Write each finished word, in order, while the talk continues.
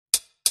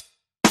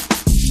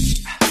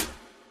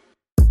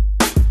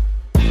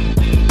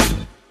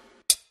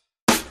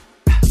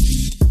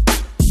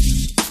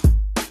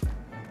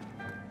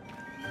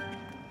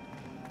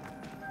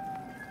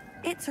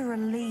It's a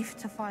relief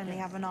to finally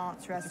have an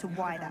answer as to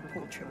why that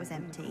portrait was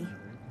empty.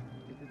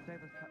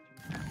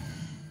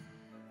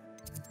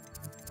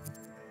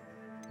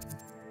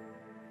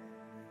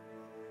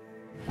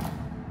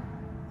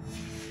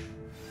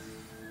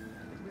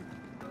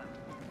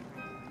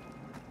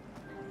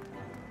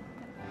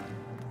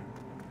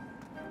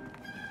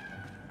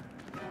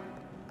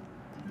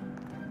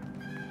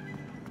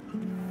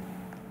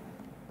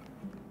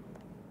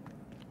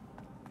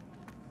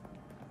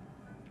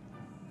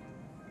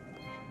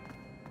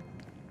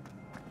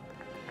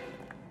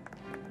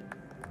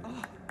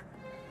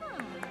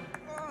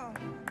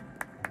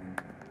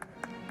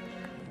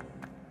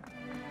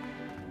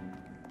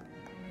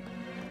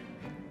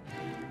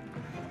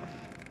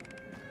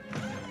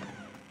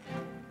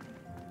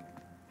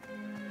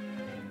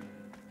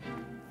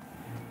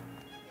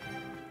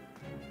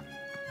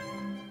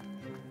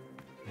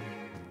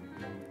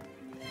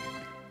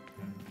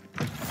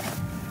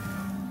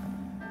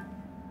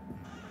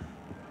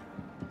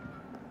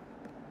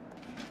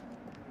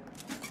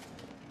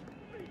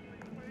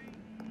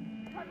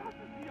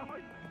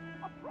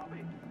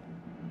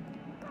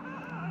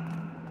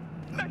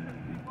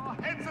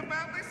 Heads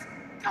about this?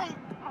 Go!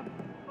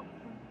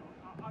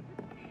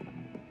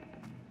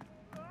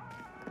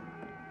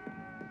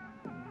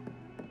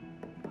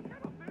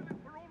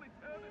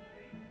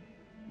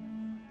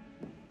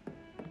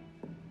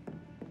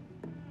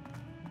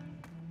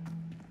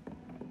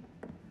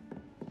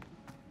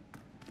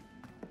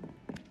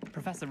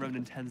 Professor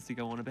Ronan tends to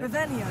go on a bit.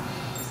 Revelio.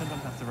 We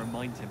sometimes have to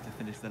remind him to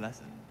finish the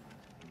lesson.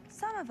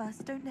 Some of us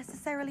don't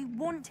necessarily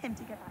want him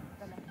to go back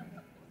to the lesson.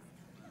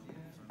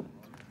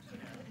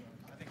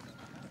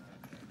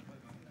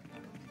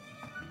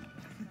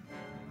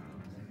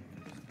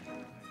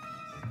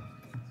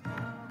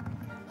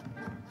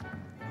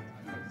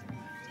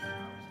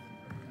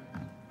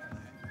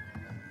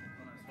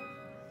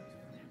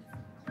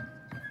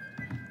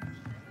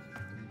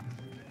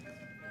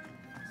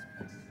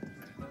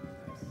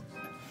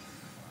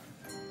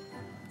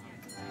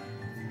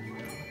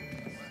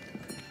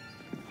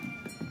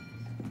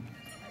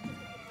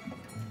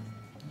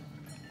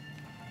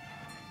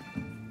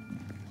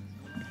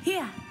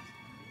 Here,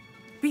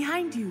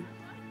 behind you.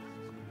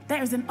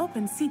 There is an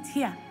open seat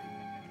here.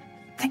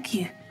 Thank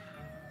you.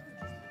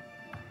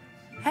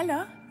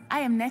 Hello,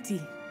 I am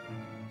Nettie.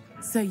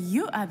 So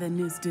you are the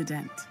new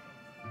student.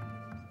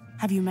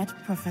 Have you met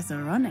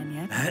Professor Ronan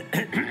yet?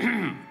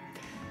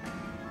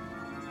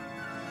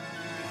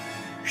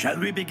 Shall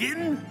we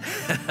begin?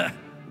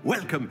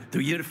 Welcome to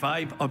Year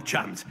 5 of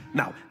Charms.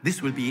 Now,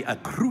 this will be a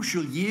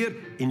crucial year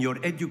in your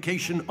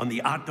education on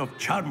the art of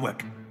charm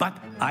work. But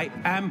I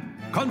am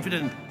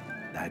confident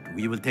that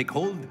we will take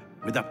hold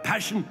with the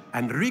passion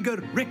and rigor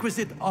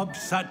requisite of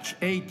such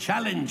a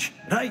challenge.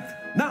 Right,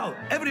 now,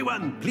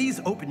 everyone, please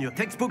open your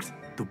textbooks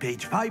to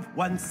page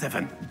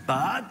 517.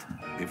 But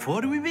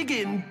before we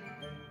begin,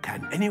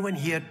 can anyone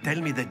here tell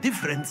me the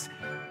difference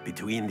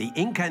between the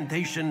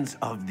incantations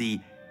of the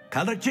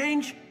color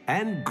change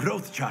and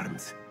growth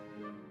charms?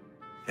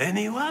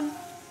 Anyone?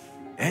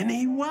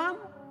 Anyone?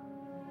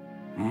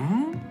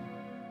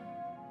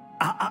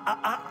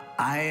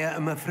 I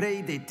am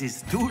afraid it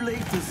is too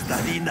late to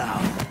study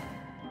now.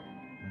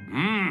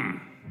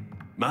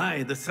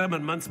 My, the summer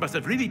months must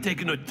have really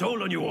taken a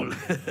toll on you all.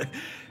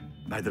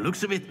 By the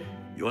looks of it,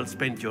 you all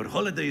spent your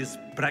holidays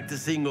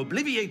practicing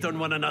Obliviate on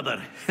one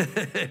another.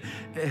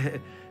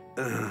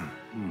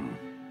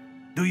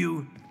 Do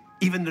you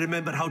even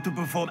remember how to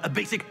perform a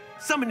basic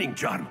summoning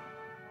charm?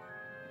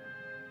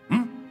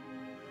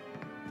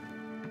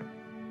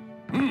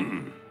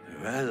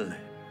 Well,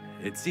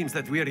 it seems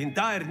that we are in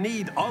dire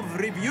need of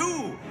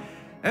review.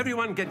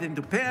 Everyone get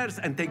into pairs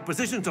and take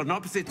positions on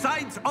opposite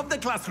sides of the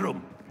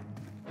classroom.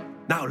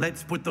 Now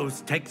let's put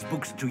those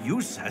textbooks to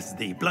use as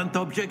the blunt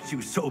objects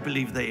you so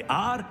believe they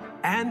are,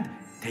 and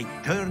take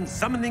turns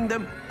summoning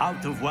them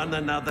out of one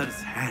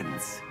another's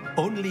hands.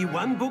 Only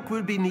one book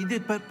will be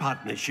needed per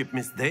partnership,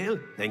 Miss Dale.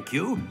 Thank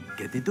you.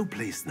 Get into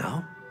place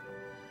now.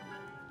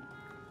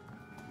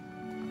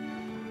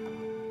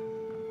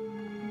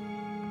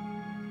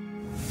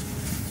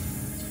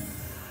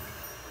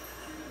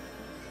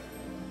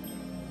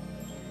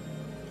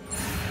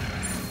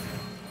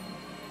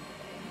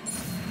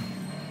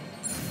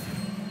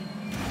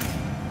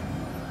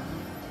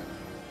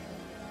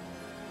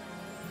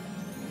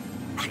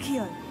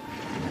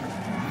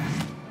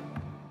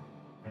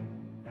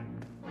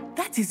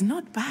 That is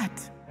not bad.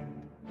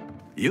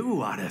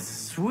 You are a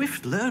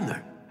swift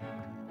learner.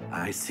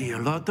 I see a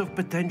lot of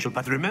potential,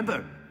 but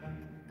remember,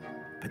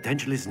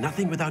 potential is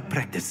nothing without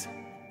practice.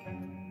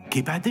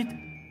 Keep at it.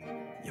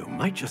 You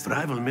might just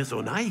rival Miss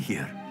Onai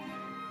here.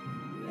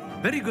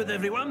 Very good,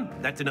 everyone.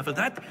 That's enough of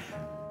that.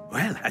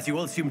 Well, as you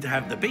all seem to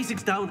have the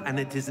basics down, and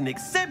it is an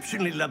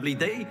exceptionally lovely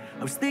day,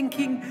 I was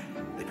thinking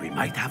that we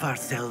might have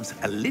ourselves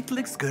a little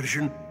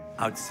excursion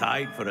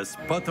outside for a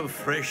spot of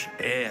fresh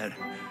air.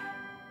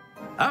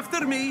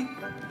 After me.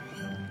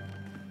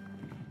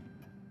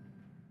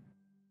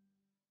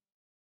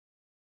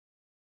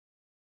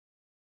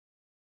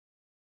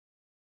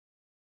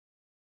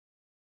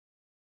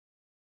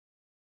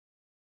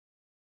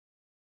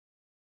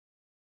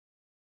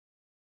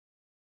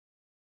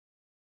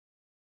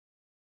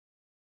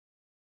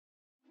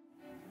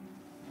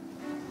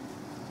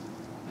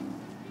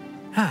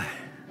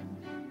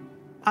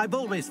 I've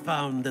always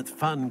found that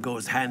fun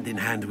goes hand in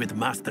hand with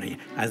mastery,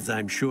 as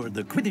I'm sure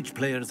the Quidditch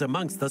players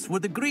amongst us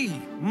would agree.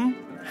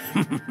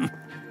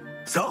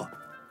 So,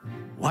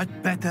 what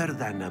better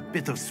than a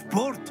bit of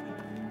sport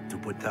to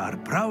put our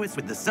prowess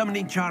with the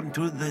summoning charm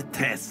to the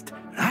test,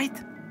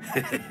 right?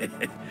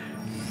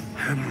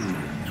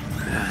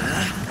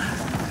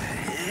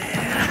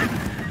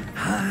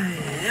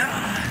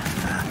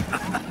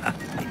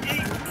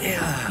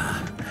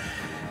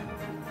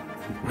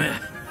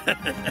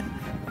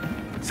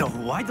 So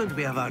why don't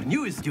we have our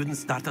newest student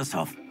start us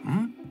off?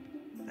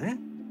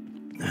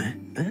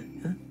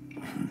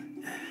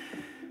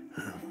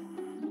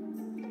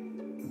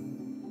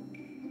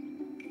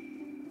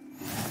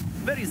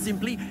 Very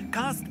simply,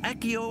 cast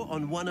Accio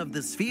on one of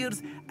the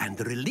spheres and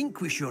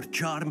relinquish your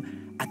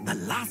charm at the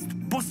last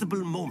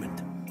possible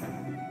moment.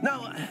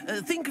 Now,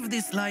 think of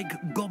this like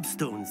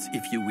gobstones,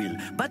 if you will,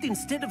 but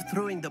instead of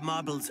throwing the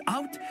marbles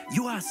out,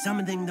 you are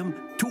summoning them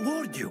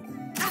toward you.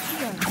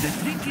 The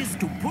trick is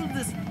to pull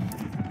this...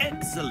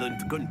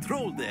 Excellent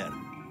control there.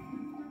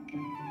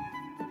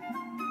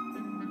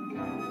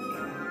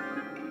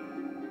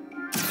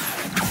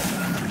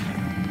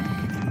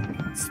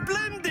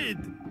 Splendid!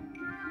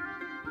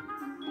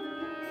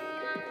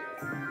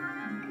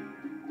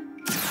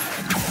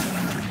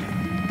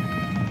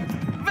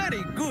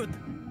 Very good.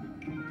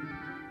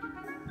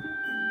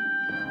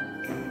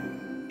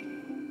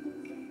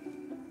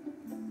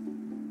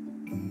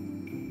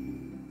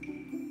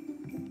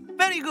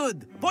 Very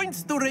good.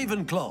 Points to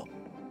Ravenclaw.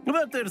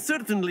 But there's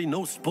certainly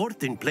no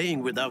sport in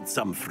playing without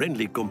some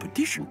friendly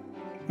competition.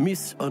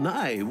 Miss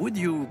Onai, would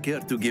you care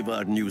to give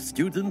our new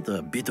student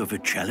a bit of a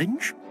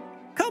challenge?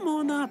 Come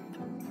on up.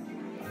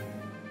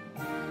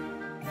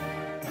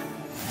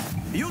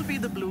 You'll be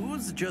the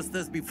blues, just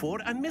as before,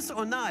 and Miss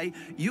Onai,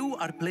 you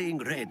are playing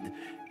red.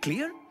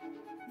 Clear?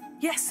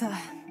 Yes, sir.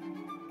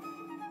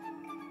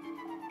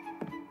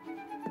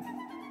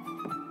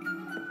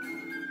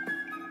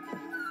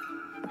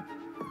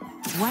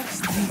 Watch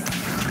this.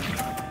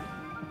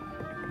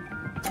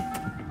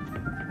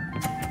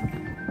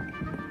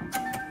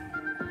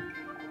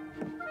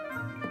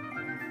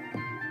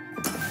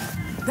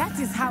 That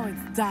is how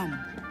it's done.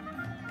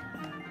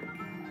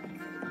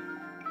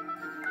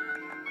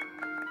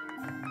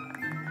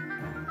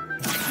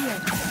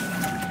 Here.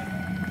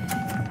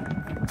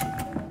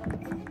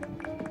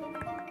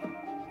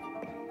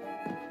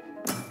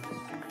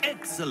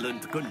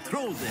 Excellent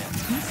control there.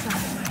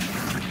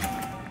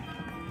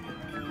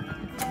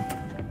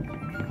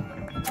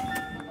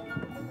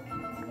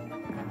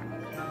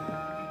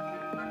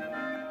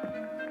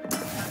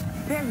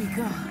 There we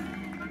go.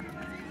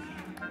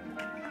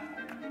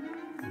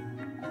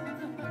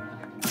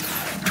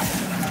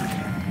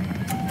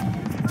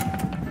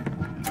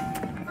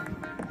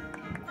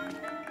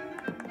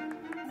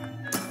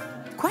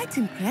 Quite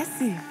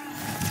impressive.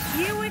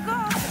 Here we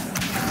go.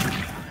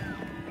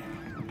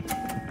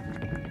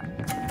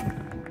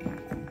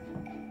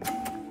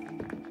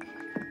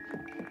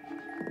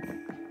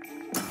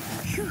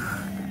 Phew.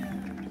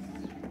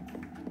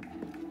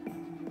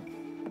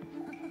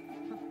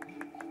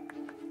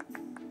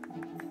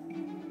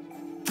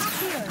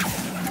 Here.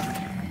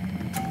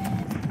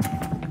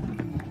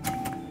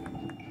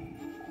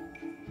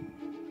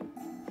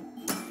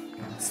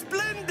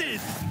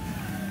 Splendid!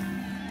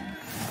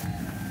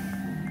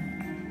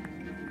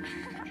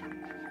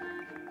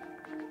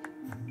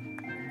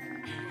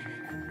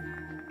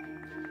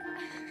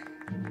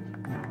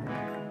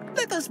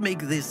 Let us make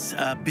this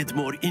a bit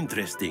more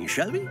interesting,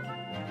 shall we?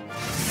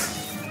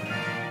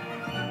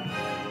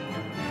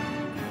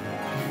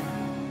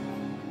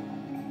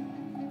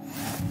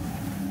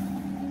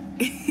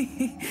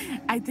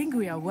 I think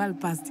we are well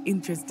past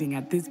interesting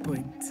at this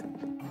point.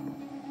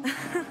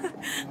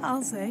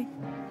 I'll say.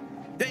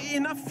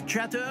 Enough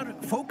chatter.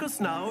 Focus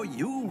now.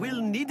 You will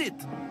need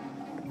it.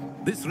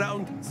 This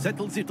round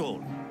settles it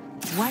all.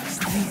 Watch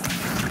this.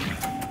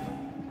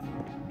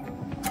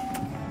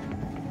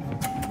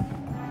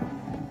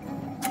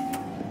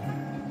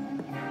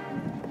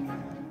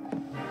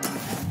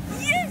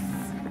 Yes!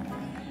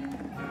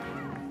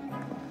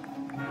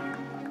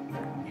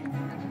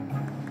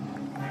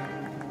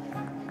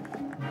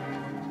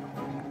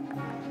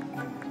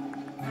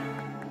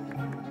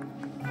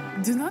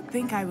 Do not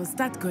think I will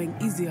start going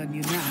easy on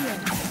you now.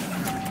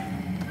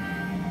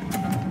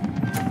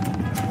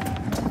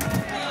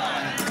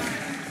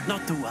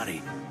 Not to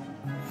worry.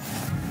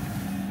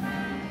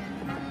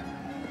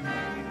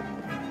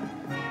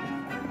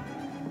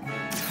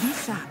 Be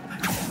sharp.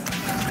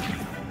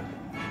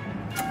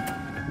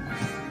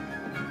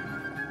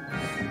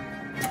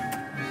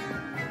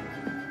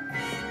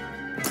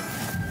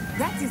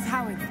 That is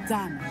how it's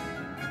done.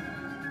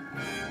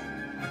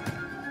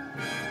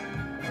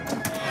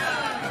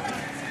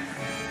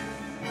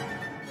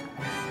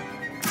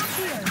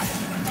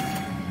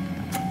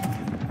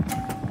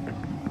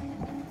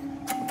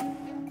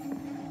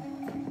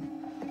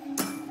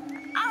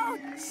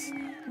 Ouch!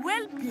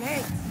 Well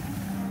played.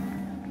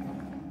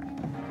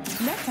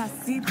 Let us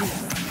see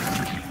this.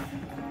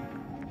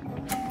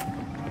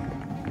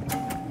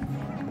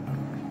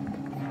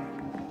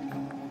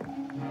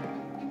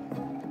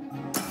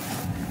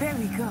 There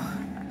we go.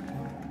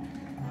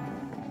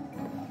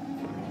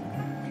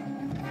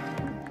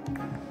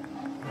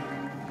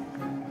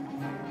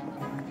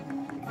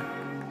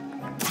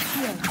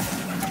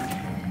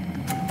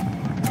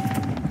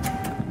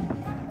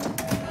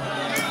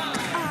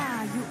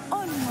 Ah, you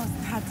almost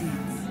had it.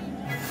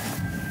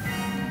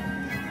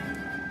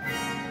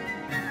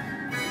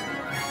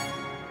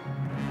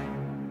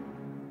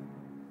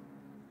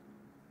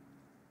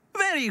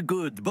 Very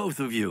good,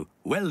 both of you.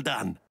 Well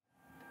done.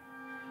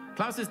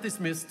 Class is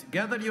dismissed.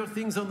 Gather your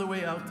things on the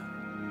way out.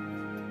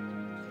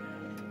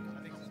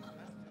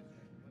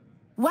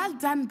 Well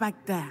done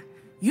back there.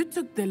 You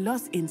took the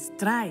loss in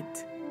stride.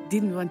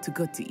 Didn't want to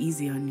go too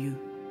easy on you.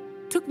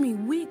 Took me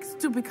weeks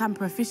to become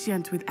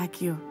proficient with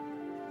Accio.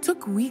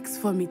 Took weeks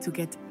for me to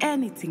get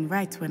anything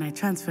right when I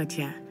transferred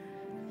here.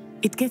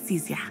 It gets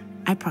easier,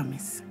 I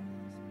promise.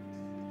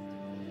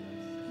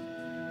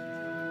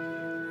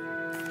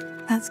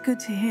 That's good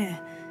to hear.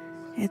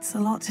 It's a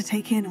lot to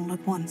take in all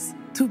at once.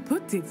 To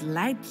put it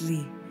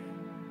lightly,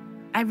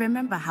 I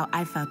remember how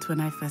I felt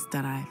when I first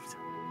arrived.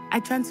 I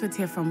transferred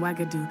here from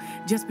Wagadu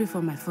just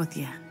before my 4th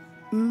year.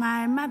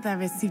 My mother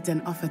received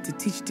an offer to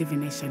teach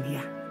divination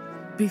here.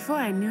 Before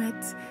I knew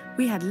it,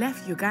 we had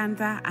left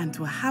Uganda and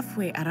were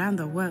halfway around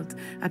the world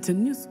at a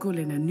new school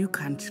in a new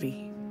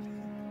country.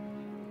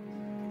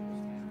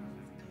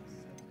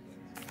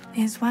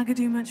 Is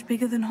Wagadu much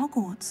bigger than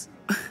Hogwarts?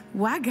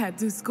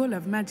 Wagadu School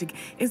of Magic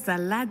is the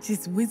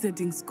largest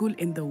wizarding school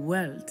in the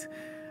world.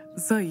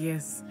 So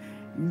yes,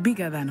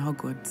 bigger than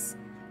Hogwarts.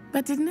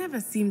 But it never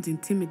seemed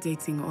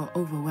intimidating or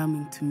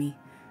overwhelming to me.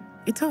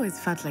 It always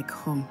felt like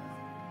home.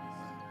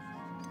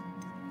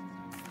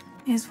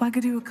 Is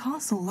Wagadu a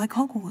castle like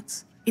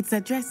Hogwarts? Its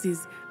address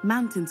is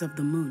Mountains of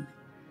the Moon.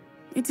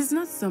 It is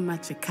not so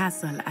much a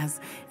castle as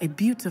a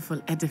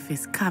beautiful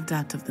edifice carved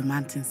out of the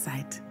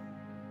mountainside.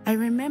 I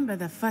remember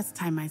the first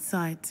time I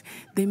saw it,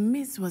 the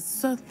mist was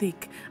so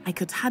thick I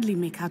could hardly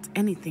make out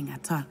anything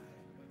at all.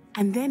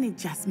 And then it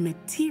just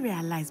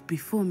materialized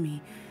before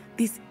me,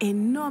 this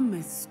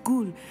enormous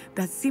school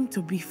that seemed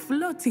to be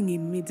floating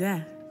in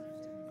midair.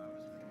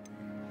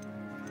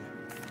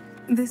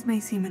 This may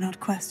seem an odd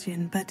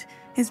question, but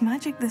is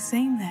magic the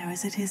same there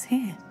as it is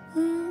here?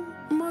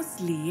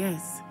 Mostly,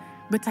 yes.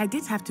 But I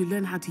did have to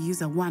learn how to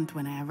use a wand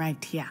when I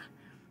arrived here.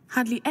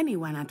 Hardly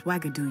anyone at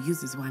Wagadu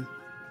uses one.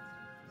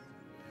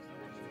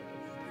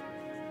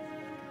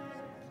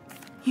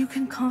 You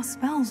can cast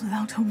spells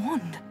without a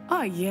wand.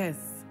 Oh, yes.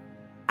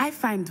 I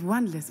find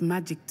wandless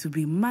magic to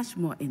be much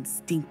more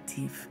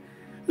instinctive.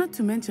 Not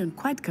to mention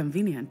quite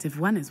convenient if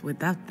one is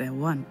without their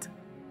wand.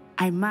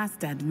 I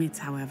must admit,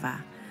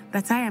 however,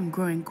 that I am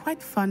growing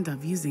quite fond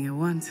of using a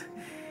wand.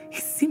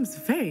 It seems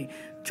very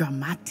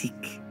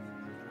dramatic.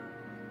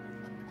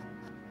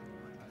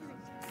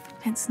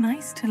 It's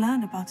nice to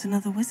learn about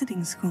another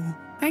wizarding school.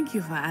 Thank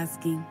you for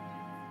asking.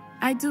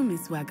 I do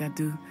miss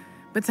Wagadu,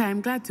 but I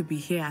am glad to be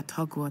here at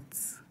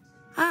Hogwarts.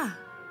 Ah,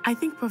 I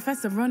think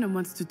Professor Ronan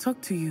wants to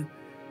talk to you.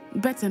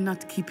 Better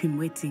not keep him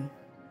waiting.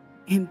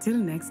 Until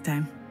next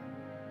time.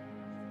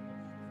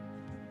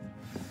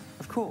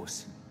 Of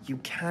course, you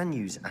can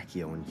use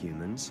Accio on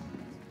humans,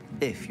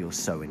 if you're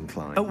so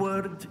inclined. A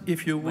word,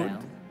 if you would.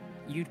 Well,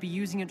 you'd be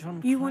using it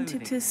on You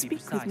wanted clothing, to be speak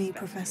with precise, me, Beth.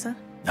 Professor?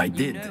 I You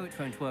did. know it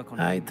won't work on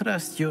I you.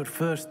 trust your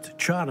first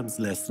charms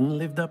lesson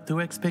lived up to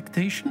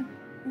expectation?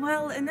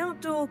 Well, an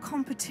outdoor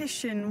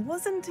competition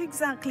wasn't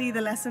exactly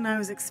the lesson I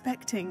was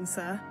expecting,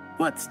 sir.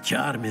 What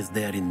charm is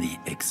there in the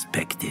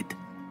expected?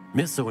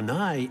 Miss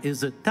Onai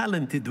is a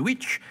talented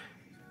witch.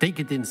 Take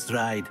it in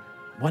stride.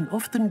 One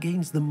often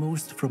gains the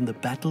most from the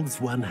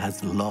battles one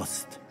has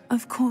lost.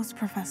 Of course,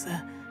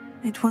 Professor.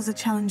 It was a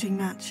challenging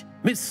match.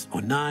 Miss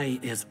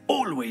Onai is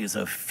always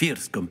a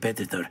fierce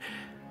competitor,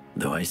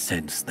 though I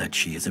sense that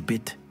she is a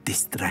bit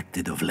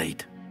distracted of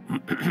late.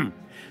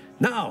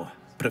 Now,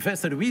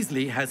 Professor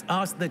Weasley has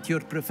asked that your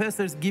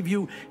professors give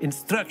you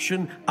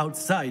instruction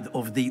outside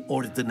of the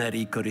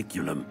ordinary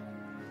curriculum.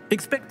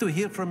 Expect to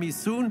hear from me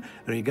soon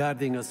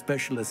regarding a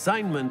special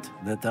assignment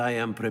that I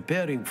am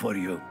preparing for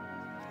you.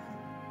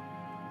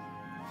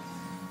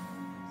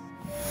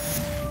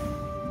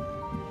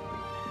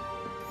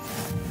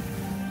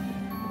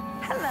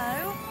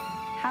 Hello.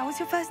 How was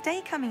your first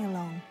day coming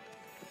along?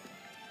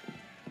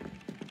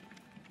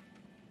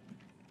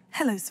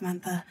 Hello,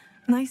 Samantha.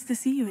 Nice to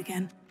see you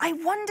again. I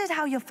wondered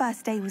how your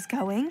first day was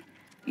going.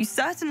 You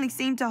certainly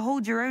seem to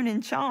hold your own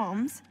in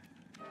charms.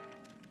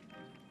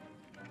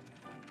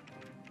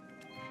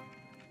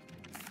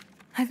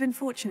 I've been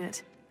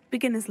fortunate.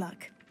 Beginner's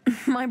luck.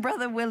 My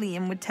brother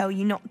William would tell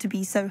you not to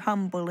be so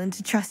humble and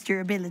to trust your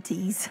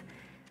abilities.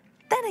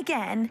 Then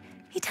again,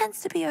 he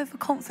tends to be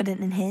overconfident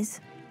in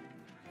his.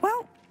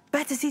 Well,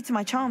 better see to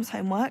my charms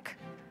homework.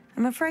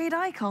 I'm afraid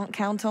I can't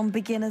count on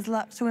beginner's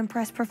luck to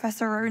impress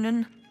Professor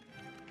Ronan.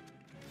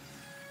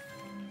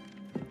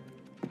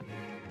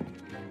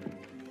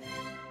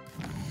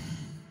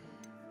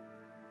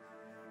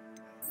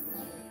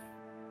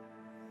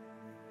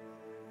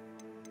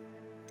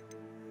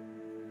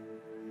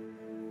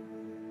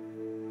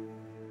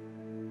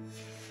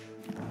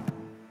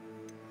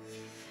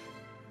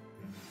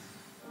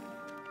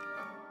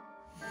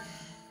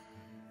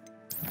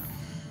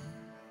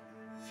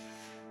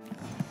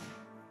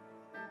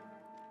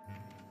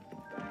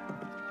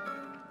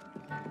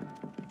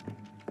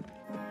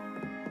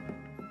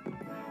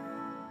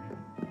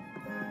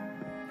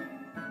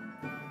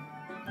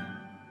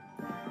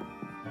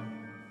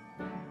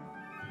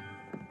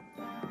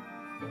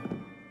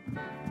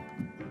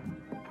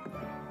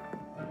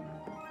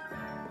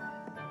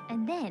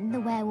 And then the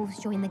werewolves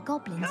joined the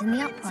goblins in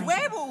the uprising.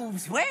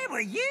 Werewolves, where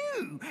were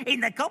you? In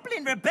the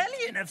Goblin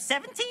Rebellion of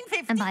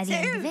 1752. And by the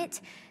end of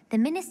it, the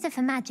Minister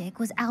for Magic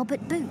was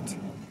Albert Boot.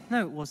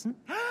 No, it wasn't.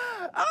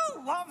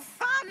 Oh, what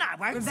fun! I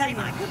won't say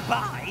my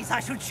goodbyes. I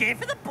shall cheer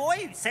for the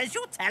boy who says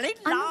you're telling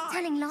lies. I'm not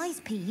telling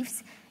lies,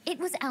 Peeves. It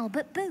was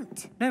Albert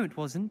Boot. No, it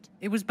wasn't.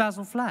 It was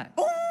Basil Flack.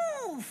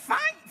 Oh, fight!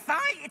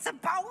 It's a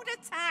bold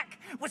attack.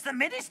 Was the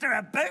Minister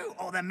a boot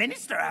or the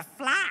Minister a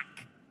flack?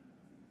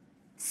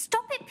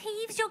 Stop it,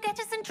 Peeves. You'll get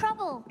us in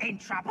trouble. In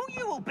trouble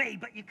you will be,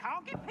 but you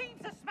can't give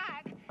Peeves a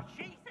smack.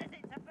 She says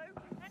it's a boot,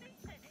 and he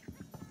says it's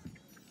a...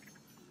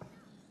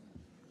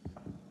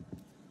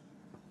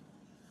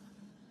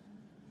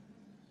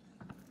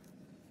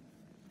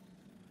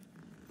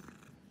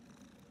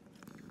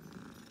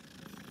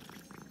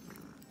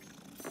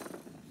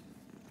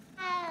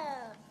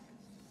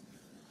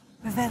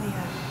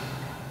 Revelio.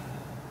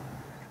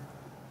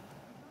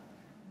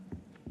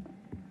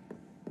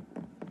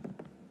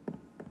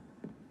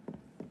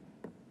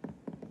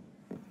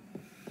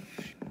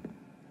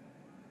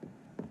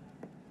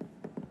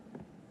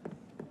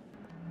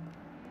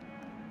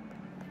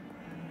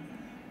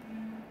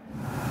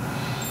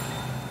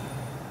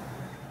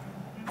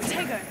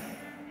 Tego.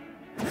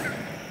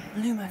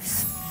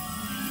 Lumos.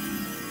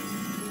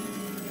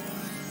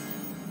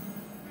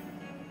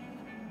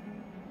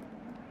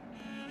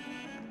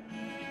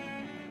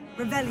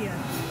 Revelio.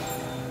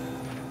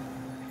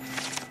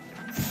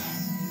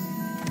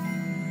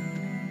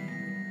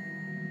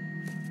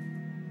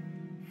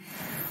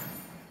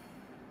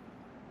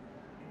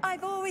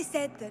 I've always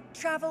said that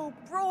travel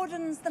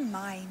broadens the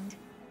mind.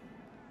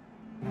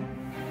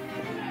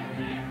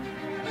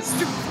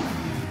 Stupefy!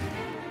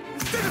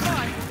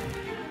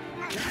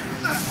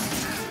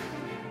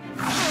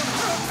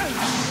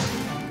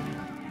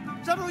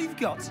 Is that all you've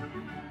got?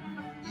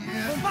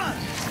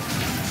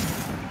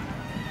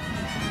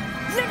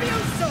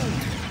 Levioso!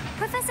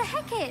 Professor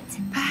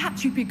Hecat!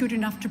 Perhaps you'd be good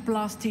enough to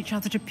blast each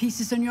other to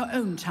pieces in your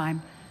own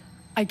time.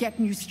 I get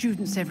new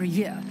students every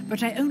year,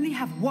 but I only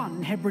have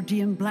one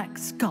Hebridean black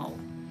skull.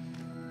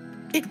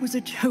 It was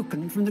a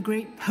token from the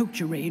Great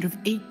Poacher Raid of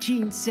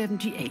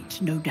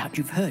 1878. No doubt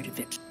you've heard of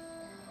it.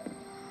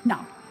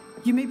 Now,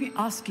 you may be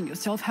asking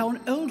yourself how an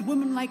old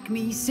woman like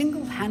me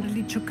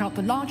single-handedly took out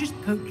the largest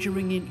poacher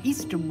ring in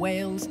eastern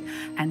Wales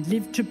and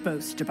lived to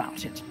boast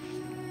about it.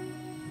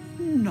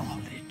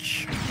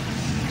 Knowledge.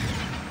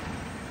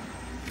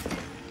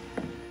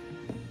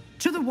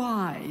 To the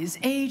wise,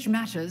 age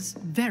matters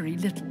very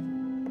little.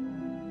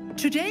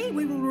 Today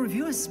we will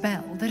review a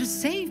spell that has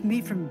saved me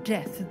from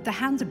death at the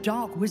hands of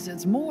dark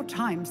wizards more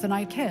times than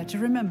I care to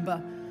remember.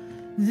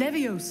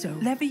 Levioso.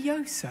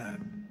 Levioso?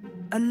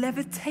 A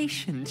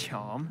levitation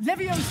charm?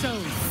 Levioso!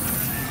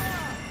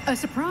 A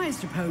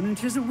surprised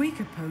opponent is a weak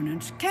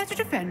opponent. Care to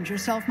defend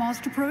yourself,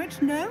 Master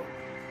Pruitt? No?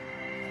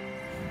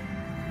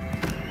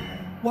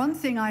 One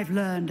thing I've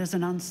learned as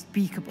an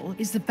unspeakable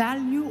is the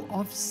value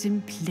of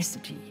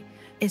simplicity,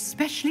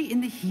 especially in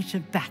the heat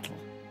of battle.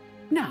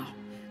 Now,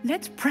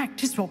 let's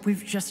practice what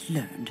we've just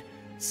learned,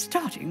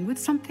 starting with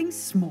something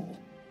small.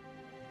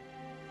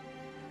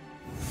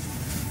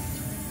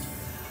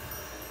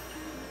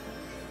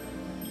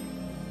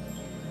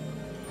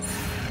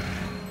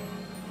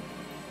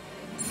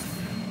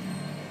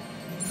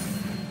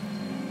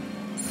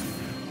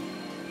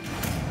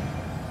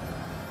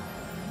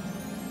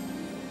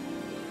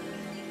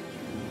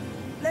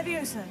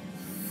 Levioso.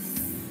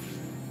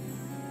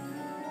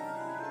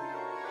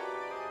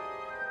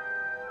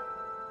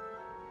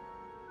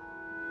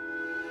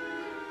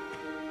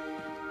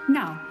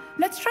 Now,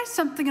 let's try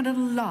something a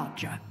little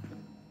larger.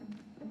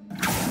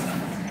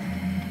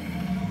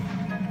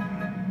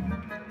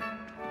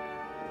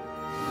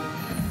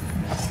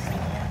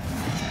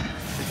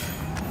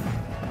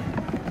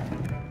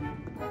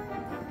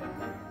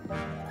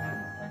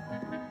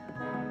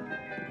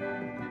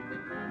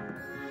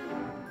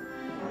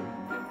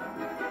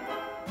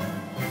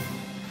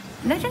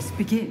 Let us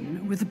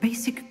begin with the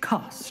basic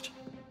cast.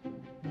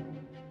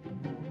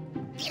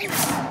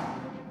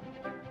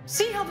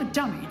 See how the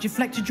dummy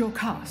deflected your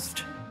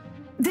cast?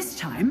 This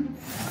time,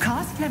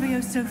 cast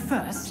Levioso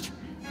first,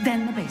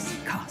 then the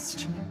basic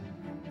cast.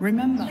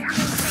 Remember?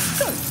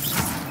 Good.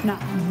 Now,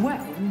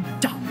 well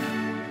done.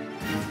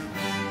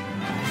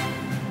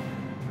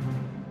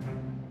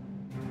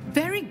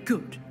 Very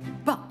good.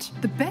 But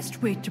the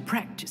best way to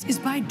practice is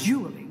by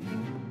dueling.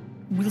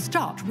 We'll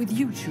start with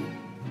you two.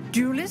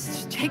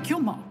 Duelists, take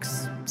your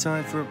marks.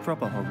 Time for a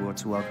proper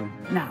Hogwarts welcome.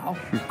 Now,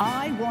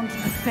 I want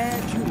a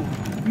fair duel,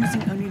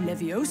 using only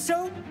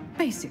Levioso,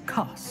 basic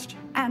cast,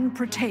 and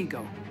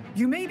Protego.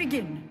 You may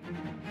begin.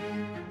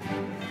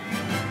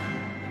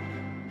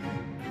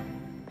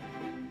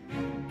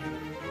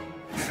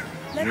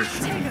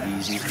 Protego.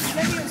 Easy.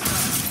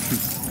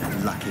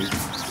 Levioso. Lucky.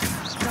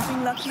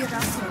 Nothing lucky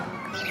about it.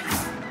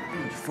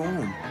 Good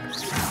form.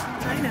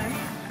 I know.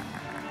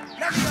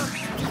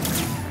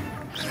 Levioso.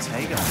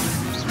 Protego.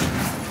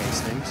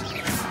 Case things.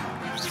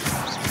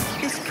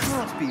 This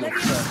can't be your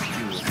first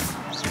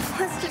duel.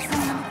 Let's just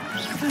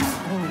say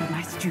All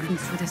my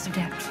students were this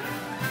adept.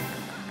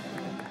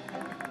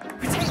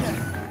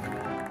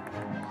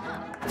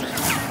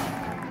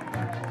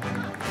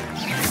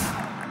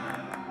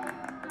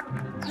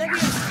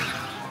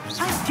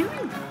 I do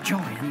enjoy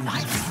a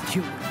lively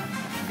duel.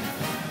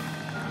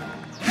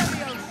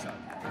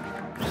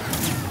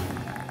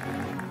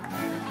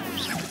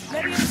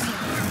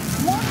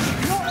 Watch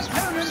your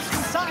opponents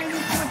decide to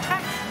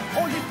attack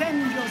or defend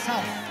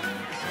yourself.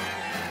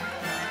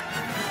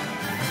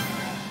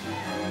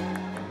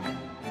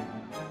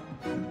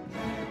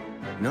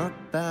 Not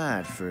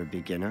bad for a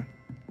beginner.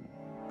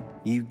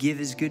 You give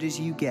as good as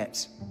you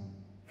get.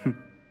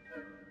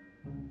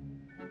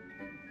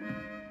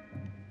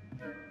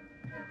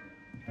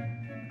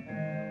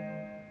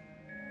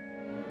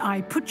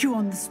 I put you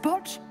on the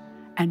spot,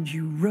 and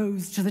you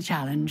rose to the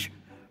challenge.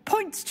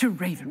 Points to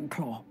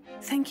Ravenclaw.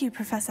 Thank you,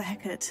 Professor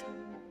Hecat.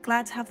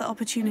 Glad to have the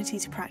opportunity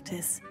to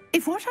practice.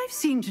 If what I've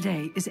seen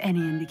today is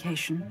any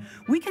indication,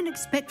 we can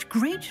expect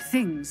great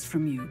things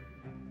from you.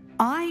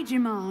 I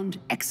demand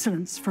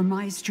excellence from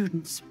my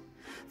students.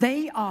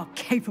 They are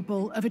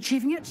capable of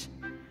achieving it,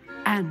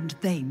 and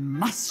they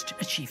must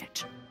achieve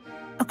it.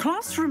 A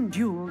classroom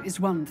duel is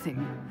one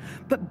thing,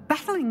 but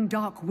battling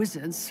dark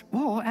wizards,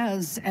 or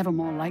as ever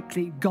more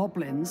likely,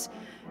 goblins,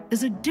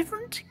 is a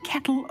different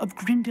kettle of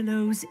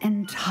Grindylows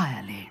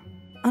entirely.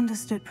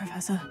 Understood,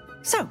 Professor.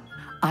 So,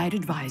 I'd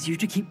advise you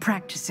to keep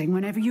practicing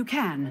whenever you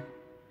can.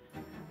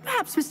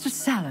 Perhaps Mr.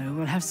 Sallow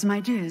will have some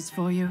ideas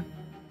for you.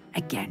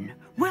 Again,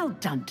 well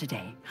done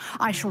today.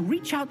 I shall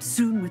reach out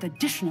soon with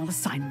additional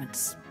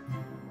assignments.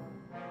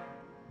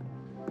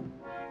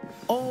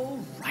 All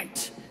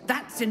right.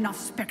 That's enough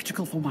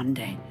spectacle for one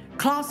day.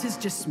 Class is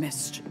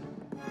dismissed.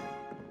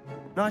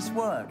 Nice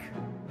work.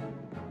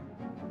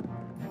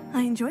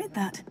 I enjoyed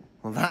that.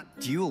 Well, that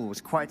duel was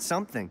quite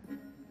something.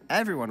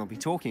 Everyone will be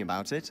talking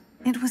about it.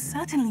 It was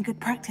certainly good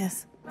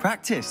practice.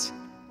 Practice?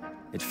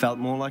 It felt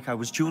more like I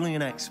was dueling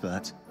an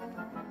expert.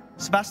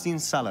 Sebastian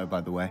Sallow,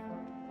 by the way.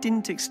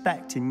 Didn't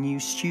expect a new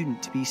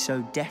student to be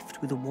so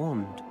deft with a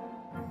wand.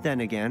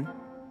 Then again,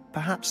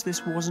 perhaps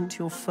this wasn't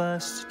your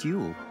first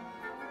duel.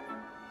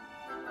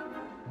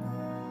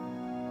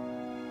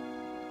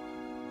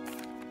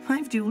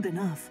 I've dueled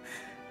enough.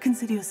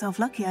 Consider yourself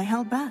lucky I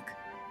held back.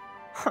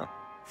 Huh,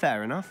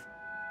 fair enough.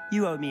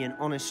 You owe me an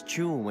honest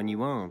duel when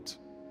you aren't.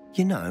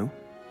 You know,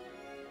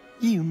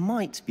 you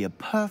might be a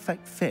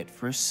perfect fit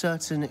for a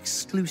certain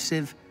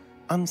exclusive,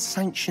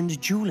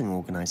 unsanctioned dueling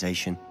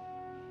organization.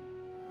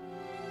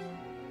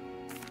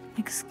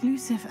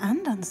 Exclusive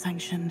and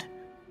unsanctioned.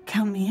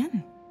 Count me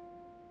in.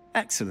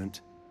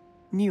 Excellent.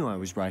 Knew I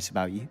was right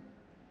about you.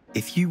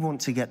 If you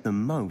want to get the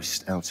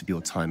most out of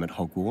your time at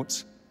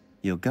Hogwarts,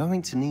 you're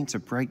going to need to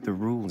break the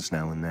rules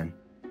now and then.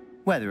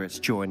 Whether it's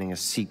joining a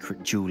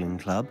secret dueling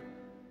club,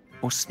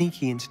 or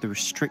sneaking into the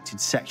restricted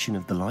section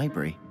of the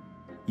library,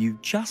 you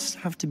just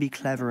have to be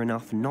clever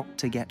enough not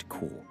to get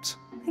caught.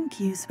 Thank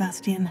you,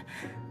 Sebastian.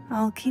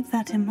 I'll keep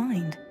that in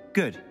mind.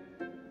 Good.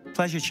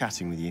 Pleasure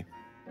chatting with you.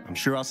 I'm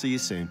sure I'll see you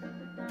soon.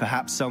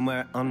 Perhaps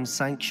somewhere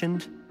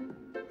unsanctioned?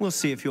 We'll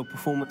see if your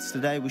performance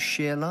today was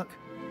sheer luck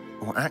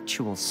or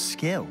actual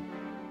skill.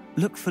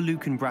 Look for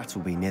Luke and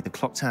Brattleby near the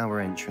clock tower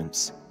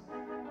entrance.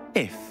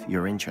 If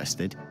you're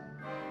interested.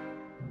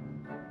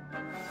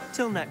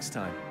 Till next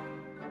time.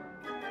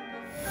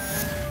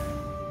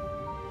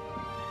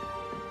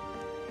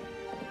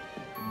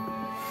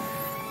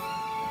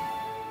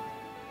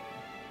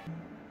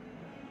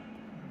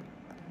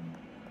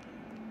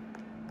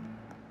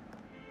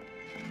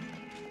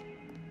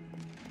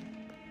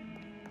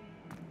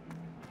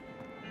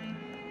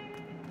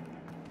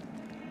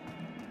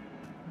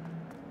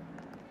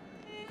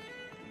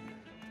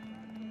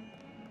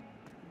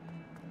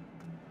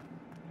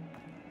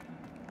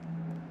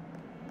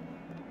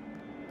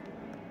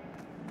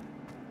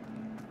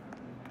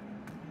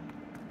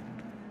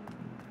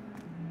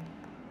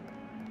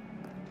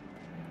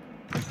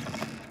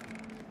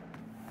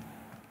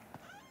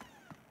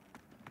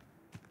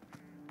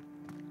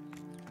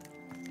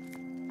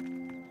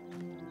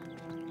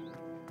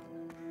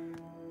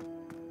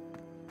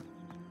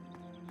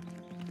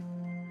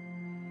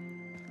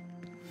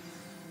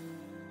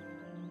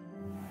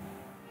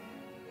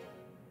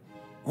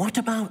 What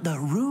about the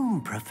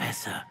room,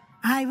 Professor?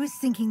 I was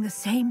thinking the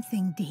same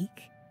thing,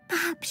 Deke.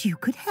 Perhaps you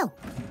could help.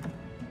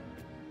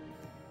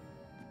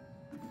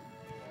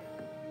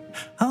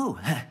 Oh,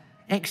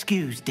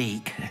 excuse,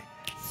 Deke.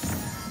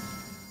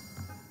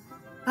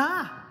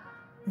 Ah,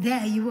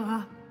 there you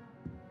are.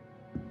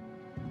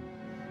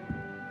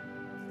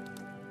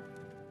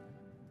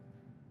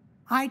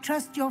 I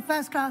trust your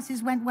first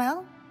classes went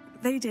well?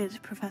 They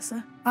did,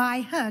 Professor.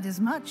 I heard as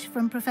much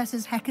from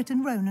Professors Hecat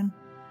and Ronan.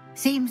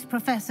 Seems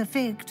Professor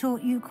Fig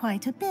taught you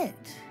quite a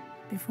bit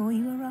before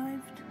you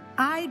arrived.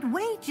 I'd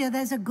wager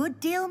there's a good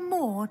deal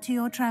more to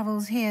your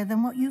travels here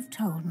than what you've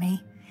told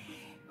me.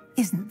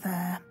 Isn't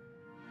there?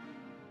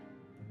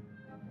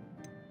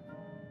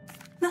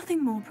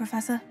 Nothing more,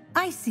 Professor.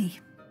 I see.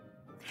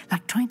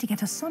 Like trying to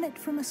get a sonnet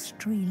from a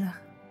streeler.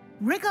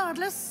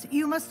 Regardless,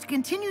 you must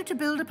continue to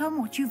build upon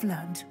what you've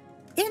learned.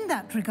 In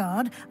that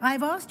regard,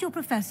 I've asked your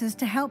professors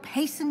to help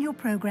hasten your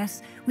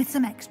progress with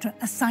some extra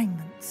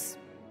assignments.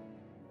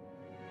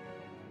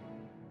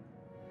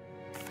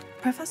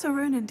 Professor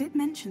Ronan did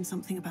mention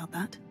something about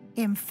that.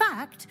 In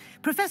fact,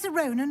 Professor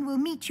Ronan will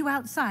meet you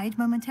outside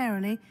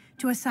momentarily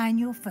to assign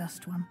your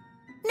first one.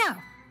 Now,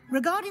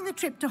 regarding the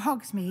trip to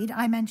Hogsmeade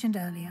I mentioned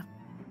earlier,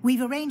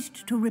 we've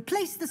arranged to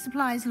replace the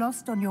supplies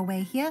lost on your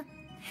way here,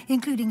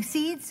 including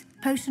seeds,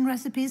 potion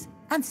recipes,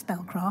 and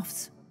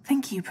spellcrafts.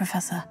 Thank you,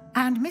 Professor.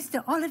 And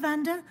Mr.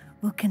 Ollivander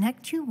will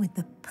connect you with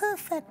the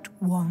perfect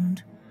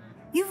wand.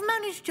 You've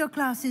managed your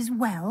classes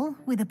well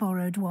with a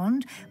borrowed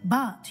wand,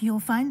 but you'll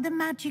find the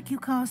magic you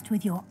cast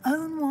with your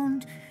own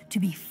wand to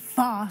be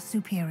far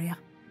superior.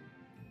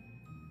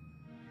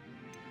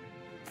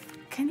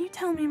 Can you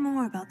tell me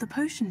more about the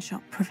potion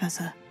shop,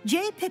 Professor?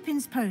 J.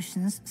 Pippin's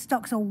Potions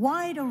stocks a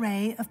wide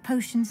array of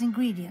potions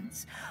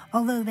ingredients,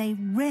 although they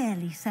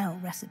rarely sell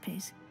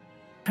recipes.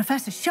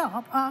 Professor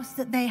Sharp asks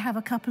that they have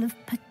a couple of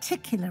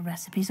particular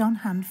recipes on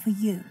hand for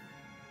you.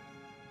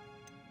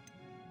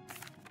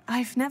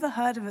 I've never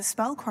heard of a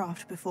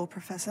spellcraft before,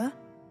 Professor.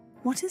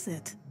 What is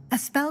it? A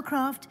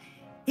spellcraft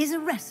is a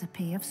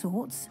recipe of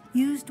sorts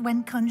used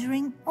when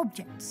conjuring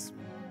objects.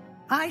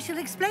 I shall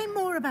explain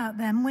more about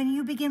them when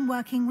you begin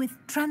working with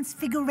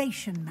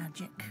transfiguration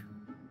magic.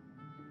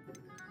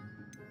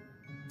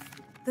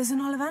 There's an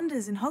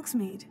Ollivander's in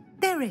Hogsmeade.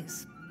 There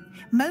is.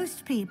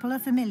 Most people are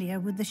familiar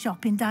with the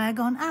shop in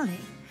Diagon Alley.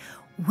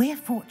 We're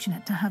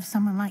fortunate to have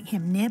someone like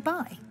him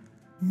nearby.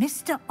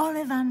 Mr.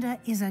 Ollivander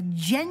is a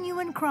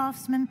genuine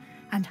craftsman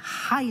and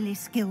highly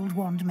skilled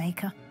wand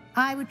maker.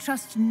 I would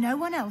trust no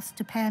one else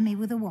to pair me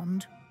with a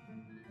wand.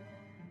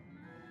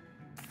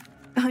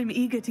 I'm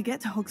eager to get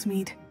to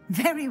Hogsmeade.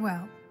 Very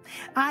well.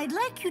 I'd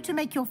like you to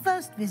make your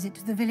first visit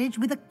to the village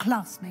with a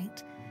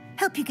classmate.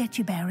 Help you get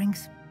your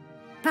bearings.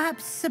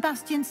 Perhaps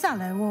Sebastian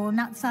Sallow or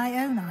Natsai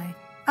Onai.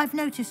 I've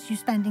noticed you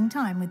spending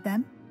time with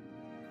them.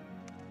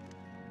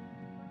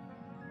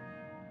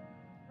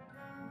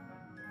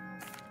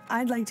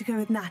 I'd like to go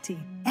with Natty.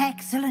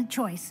 Excellent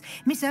choice.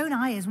 Miss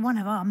Onai is one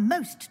of our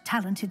most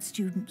talented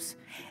students.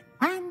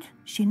 And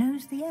she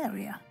knows the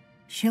area.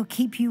 She'll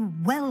keep you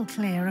well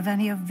clear of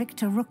any of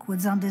Victor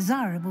Rookwood's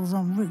undesirables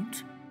en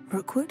route.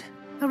 Rookwood?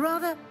 A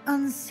rather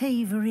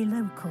unsavoury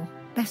local.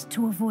 Best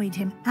to avoid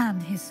him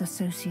and his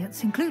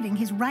associates, including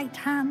his right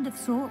hand of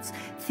sorts,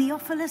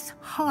 Theophilus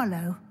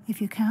Harlow,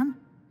 if you can.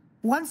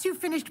 Once you've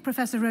finished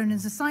Professor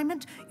Ronan's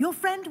assignment, your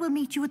friend will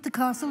meet you at the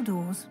castle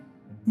doors.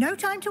 No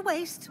time to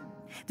waste.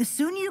 The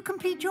sooner you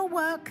complete your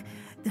work,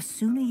 the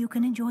sooner you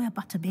can enjoy a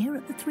butterbeer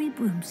at the Three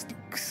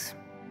Broomsticks.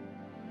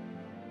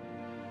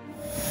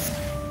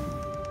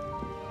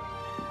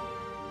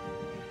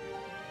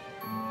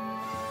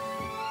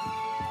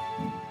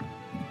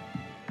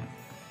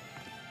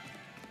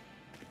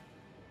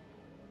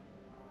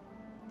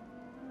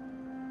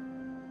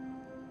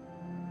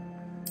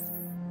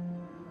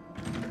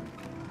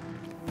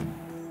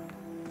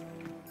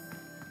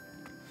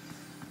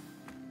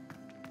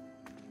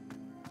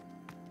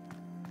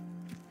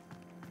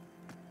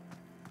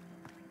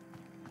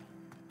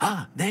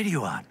 Ah, there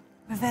you are.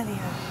 Revelio.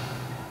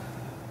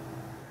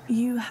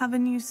 You have a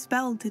new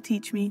spell to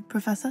teach me,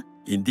 Professor?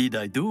 Indeed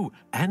I do,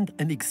 and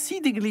an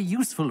exceedingly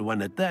useful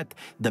one at that.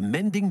 The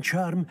mending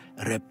charm,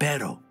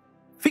 Reparo.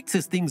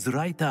 Fixes things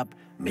right up,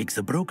 makes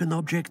a broken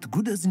object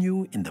good as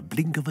new in the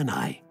blink of an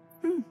eye.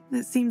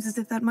 It seems as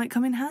if that might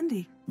come in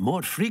handy.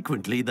 More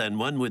frequently than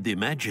one would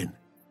imagine.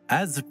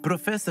 As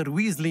Professor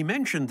Weasley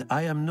mentioned,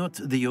 I am not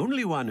the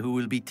only one who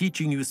will be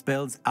teaching you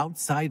spells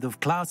outside of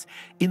class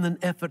in an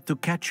effort to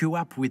catch you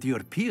up with your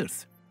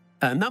peers.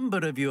 A number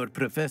of your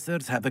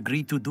professors have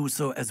agreed to do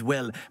so as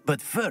well,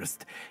 but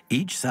first,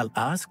 each shall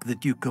ask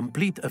that you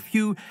complete a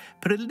few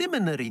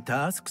preliminary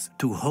tasks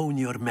to hone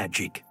your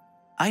magic.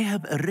 I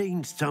have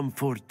arranged some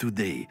for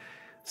today.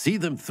 See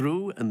them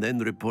through and then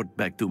report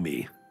back to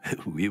me.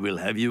 We will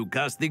have you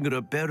casting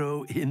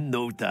Reparo in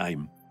no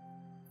time.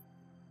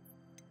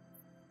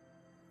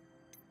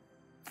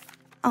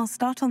 I'll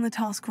start on the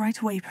task right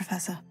away,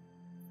 Professor.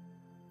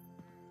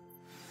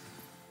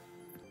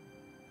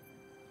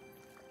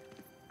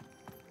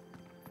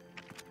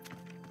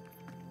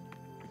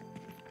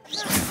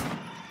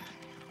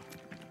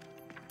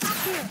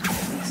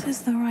 This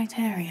is the right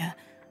area.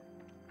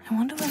 I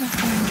wonder where the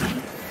flying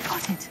page...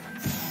 Got it.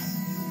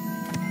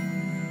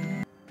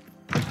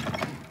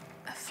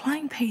 A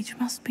flying page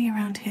must be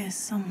around here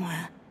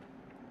somewhere.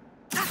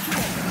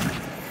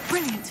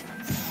 Brilliant!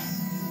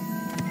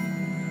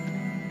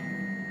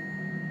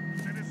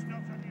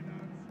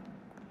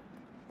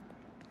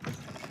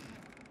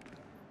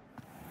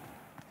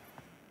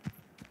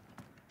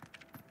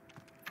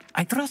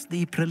 I trust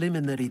the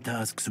preliminary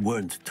tasks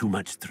weren't too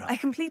much trouble. I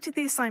completed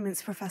the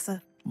assignments,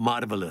 Professor.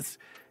 Marvelous.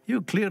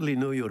 You clearly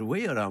know your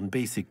way around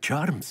basic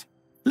charms.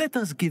 Let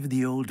us give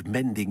the old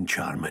mending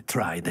charm a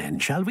try then,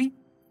 shall we?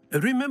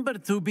 Remember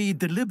to be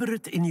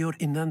deliberate in your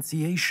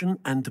enunciation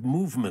and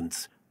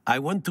movements. I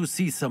want to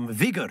see some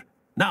vigor.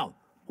 Now,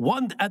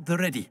 wand at the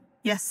ready.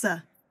 Yes,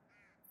 sir.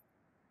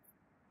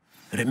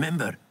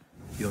 Remember,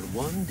 your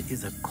wand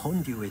is a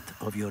conduit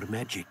of your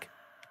magic.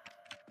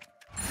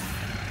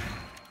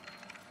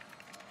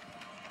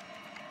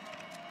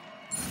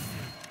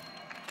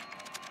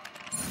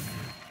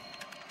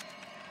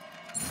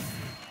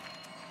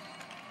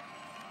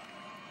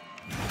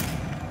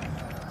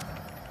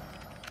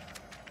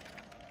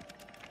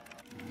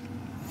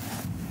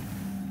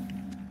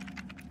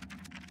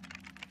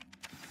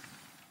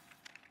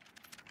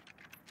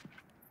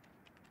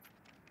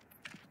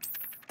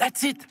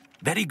 That's it!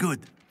 Very good.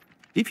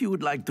 If you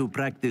would like to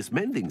practice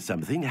mending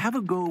something, have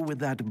a go with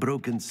that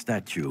broken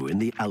statue in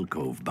the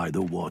alcove by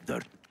the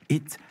water.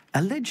 It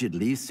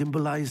allegedly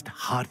symbolized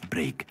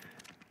heartbreak.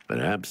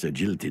 Perhaps a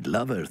jilted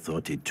lover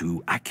thought it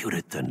too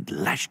accurate and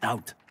lashed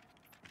out.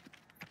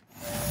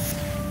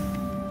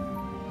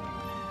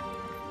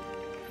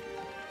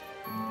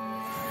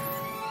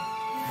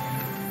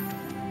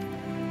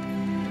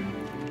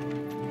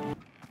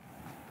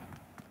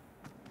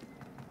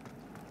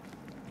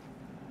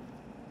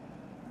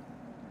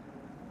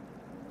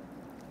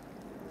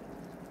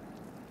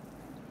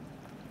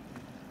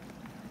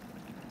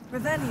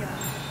 Revelio.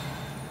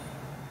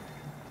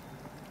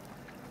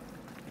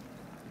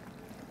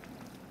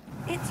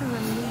 It's a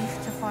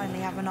relief to finally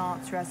have an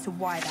answer as to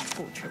why that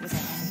portrait was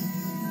empty.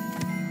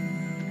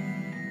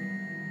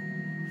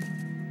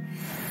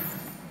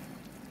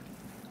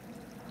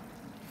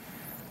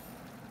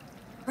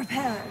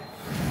 Reparo.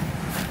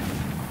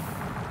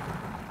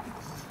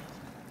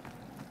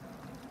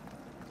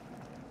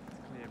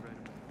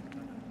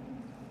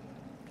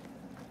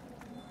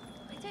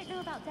 I don't know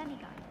about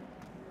demigod.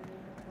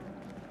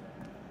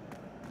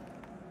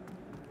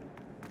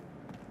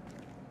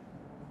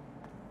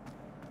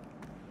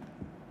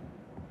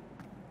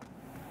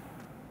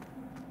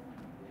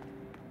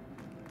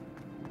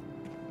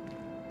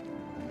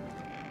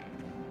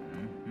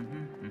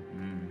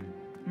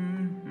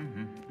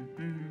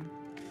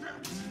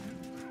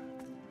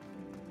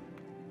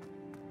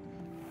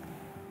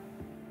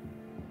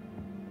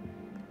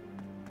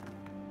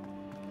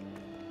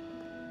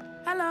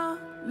 Hello,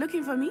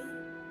 looking for me?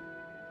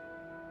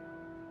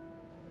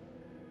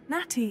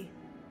 Natty,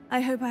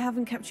 I hope I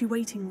haven't kept you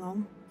waiting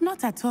long.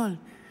 Not at all.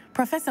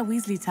 Professor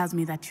Weasley tells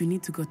me that you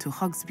need to go to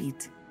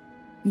Hogsmeade.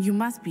 You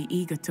must be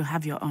eager to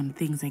have your own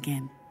things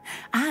again.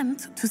 And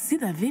to see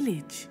the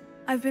village.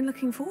 I've been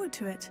looking forward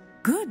to it.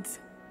 Good.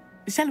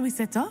 Shall we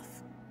set off?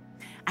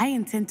 I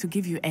intend to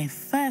give you a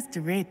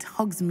first-rate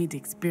Hogsmeade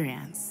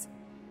experience.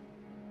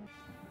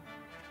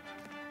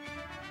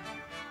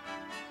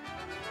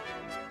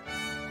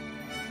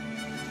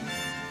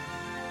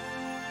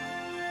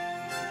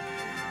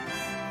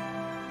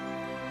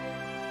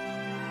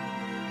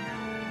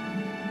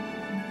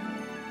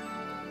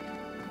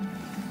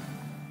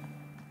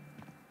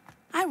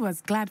 I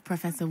was glad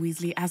Professor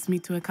Weasley asked me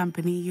to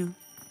accompany you.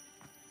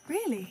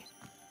 Really?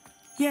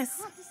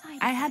 Yes,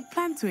 I had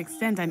planned to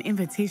extend an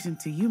invitation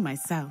to you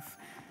myself.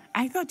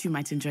 I thought you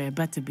might enjoy a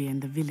butterbeer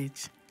in the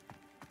village.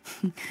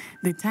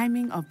 The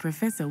timing of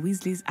Professor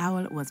Weasley's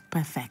owl was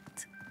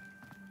perfect.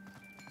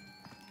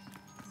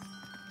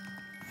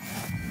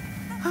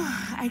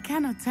 I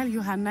cannot tell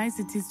you how nice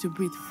it is to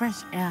breathe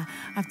fresh air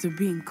after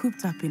being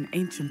cooped up in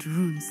ancient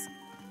ruins.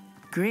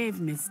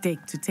 Grave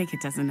mistake to take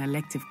it as an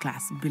elective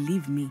class,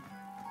 believe me.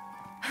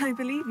 I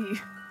believe you.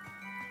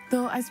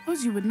 Though I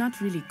suppose you would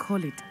not really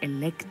call it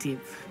elective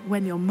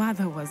when your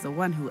mother was the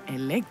one who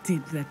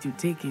elected that you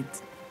take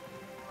it.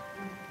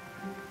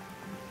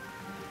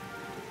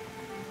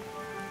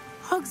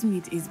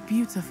 Hogsmeade is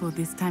beautiful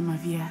this time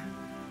of year.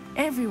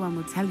 Everyone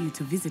will tell you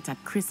to visit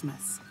at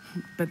Christmas,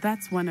 but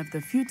that's one of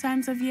the few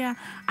times of year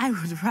I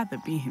would rather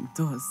be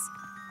indoors.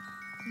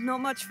 Not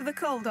much for the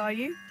cold, are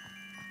you?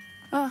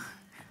 Oh,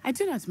 I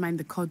do not mind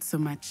the cold so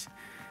much,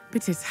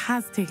 but it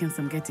has taken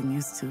some getting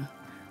used to.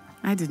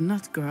 I did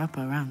not grow up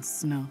around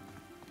snow.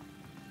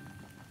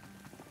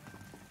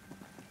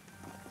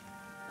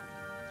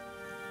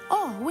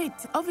 Oh, wait,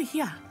 over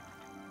here.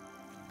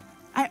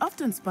 I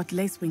often spot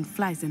lacewing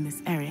flies in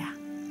this area.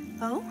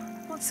 Oh?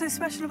 What's so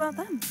special about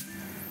them?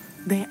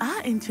 They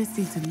are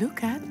interesting to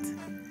look at,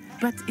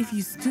 but if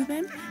you stew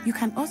them, you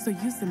can also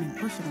use them in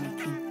potion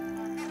making.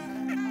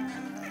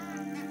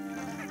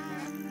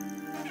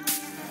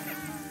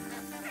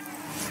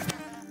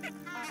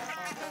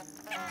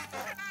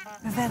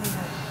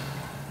 Revelio.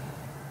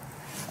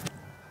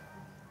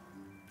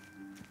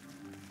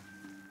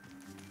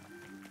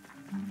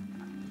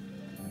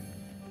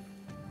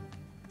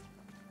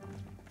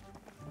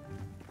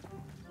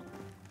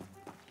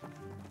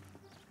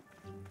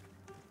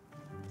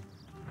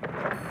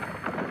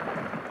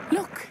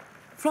 Look,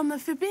 from the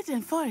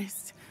Forbidden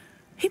Forest,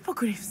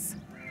 hippogriffs.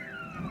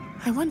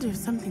 I wonder if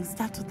something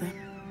startled them.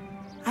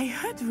 I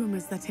heard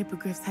rumors that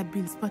hippogriffs had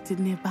been spotted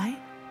nearby.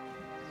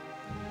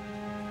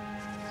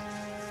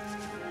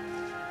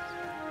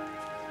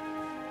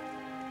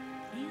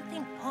 Do you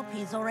think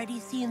Poppy's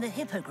already seen the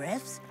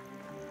hippogriffs?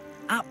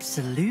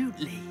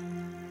 Absolutely.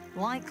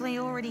 Likely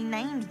already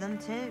named them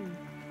too.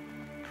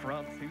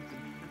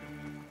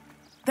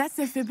 That's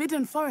the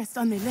Forbidden Forest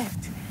on the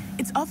left.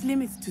 It's off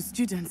limits to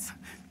students,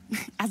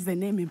 as the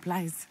name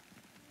implies.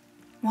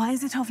 Why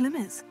is it off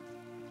limits?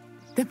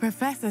 The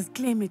professors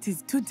claim it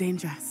is too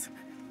dangerous.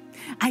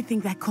 I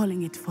think that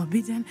calling it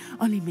forbidden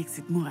only makes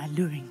it more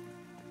alluring.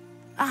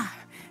 Ah,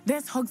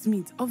 there's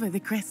Hogsmeade over the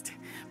crest,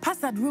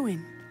 past that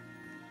ruin.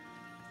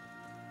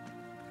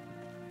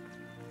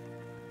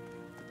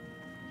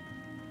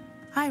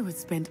 I would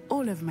spend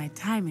all of my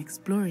time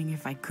exploring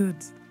if I could.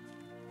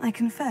 I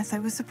confess I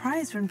was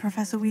surprised when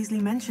Professor Weasley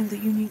mentioned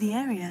that you knew the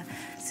area,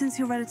 since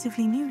you're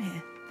relatively new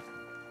here.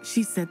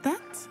 She said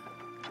that?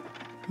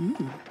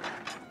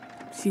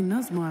 She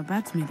knows more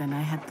about me than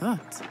I had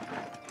thought.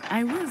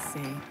 I will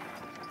say,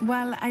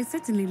 while I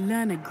certainly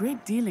learn a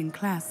great deal in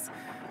class,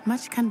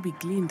 much can be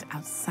gleaned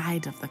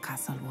outside of the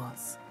castle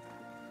walls.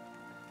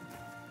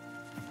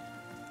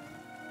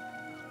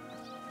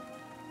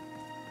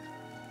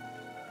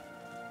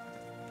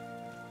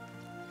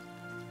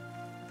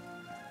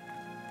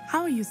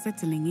 How are you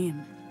settling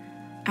in?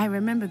 I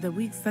remember the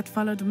weeks that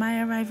followed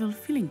my arrival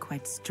feeling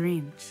quite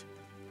strange.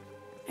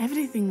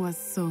 Everything was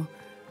so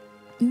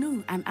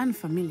new and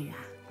unfamiliar.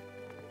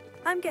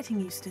 I'm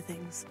getting used to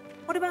things.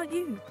 What about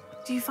you?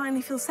 Do you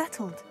finally feel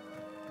settled?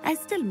 I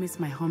still miss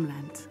my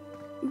homeland,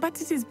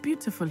 but it is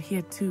beautiful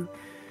here too.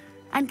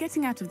 And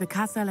getting out of the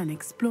castle and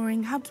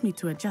exploring helped me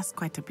to adjust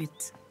quite a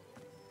bit.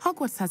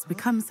 Hogwarts has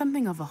become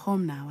something of a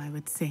home now, I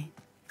would say.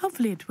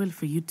 Hopefully it will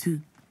for you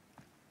too.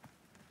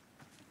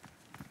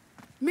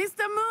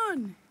 Mr.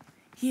 Moon!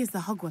 He is the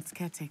Hogwarts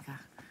caretaker.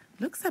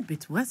 Looks a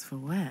bit worse for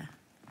wear.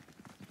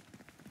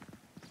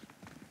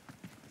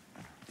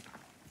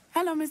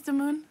 Hello, Mr.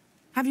 Moon.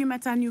 Have you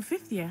met our new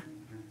fifth year?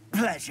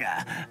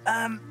 Pleasure.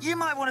 You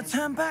might want to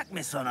turn back,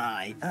 Miss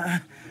Onai.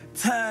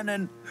 Turn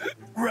and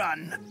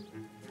run.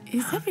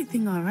 Is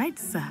everything all right,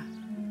 sir?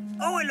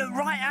 Oh, it looked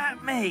right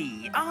at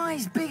me.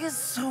 Eyes big as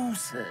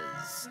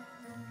saucers.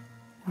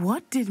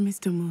 What did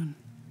Mr. Moon?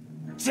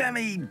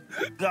 Jemmy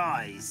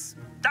guys.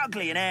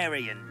 Ugly and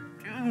airy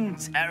and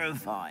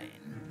terrifying.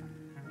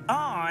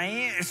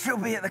 I shall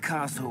be at the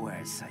castle where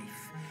it's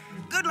safe.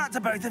 Good luck to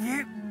both of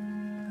you.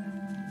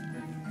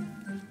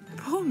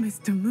 Poor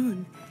Mr.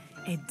 Moon.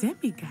 A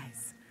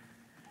demiguise.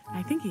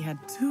 I think he had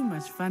too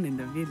much fun in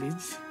the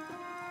village.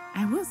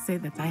 I will say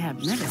that I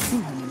have never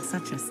seen him in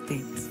such a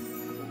state.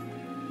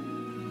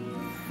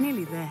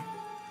 Nearly there.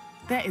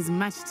 There is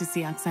much to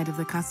see outside of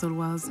the castle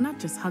walls, not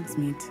just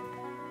Hogsmeade.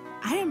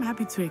 I am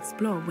happy to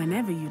explore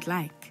whenever you'd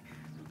like.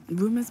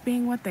 Rumors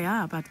being what they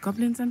are about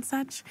goblins and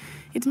such,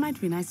 it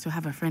might be nice to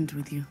have a friend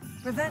with you.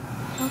 Revenge.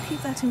 I'll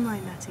keep that in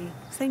mind, Natty.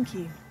 Thank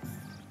you.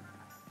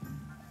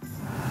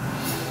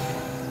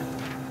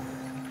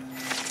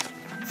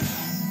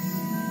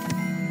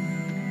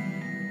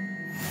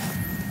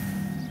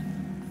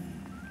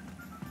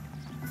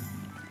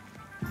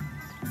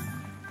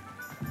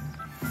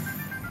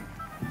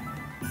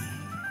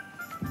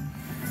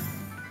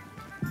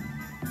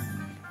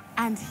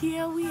 And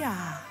here we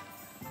are.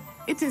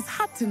 It is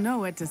hard to know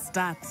where to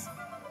start.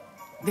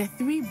 The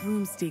Three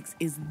Broomsticks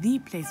is the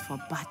place for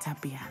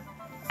butterbeer.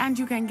 And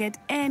you can get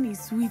any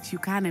sweet you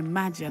can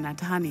imagine at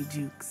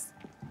Honeyduke's.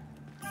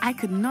 I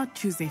could not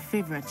choose a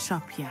favorite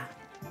shop here.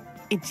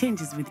 It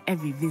changes with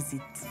every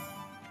visit.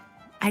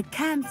 I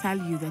can tell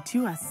you that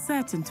you are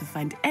certain to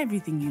find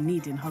everything you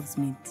need in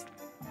Hogsmeade.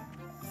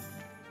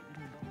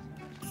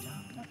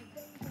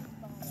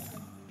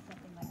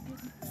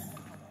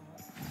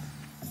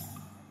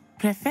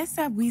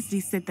 Professor Weasley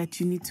said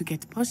that you need to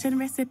get potion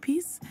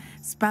recipes,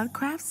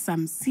 spellcrafts,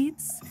 some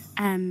seeds,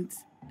 and...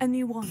 a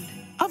new wand.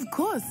 Of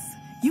course!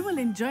 You will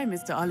enjoy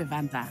Mr.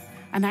 Ollivander,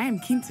 and I am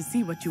keen to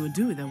see what you will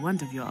do with a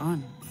wand of your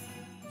own.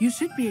 You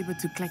should be able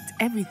to collect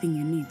everything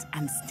you need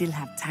and still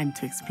have time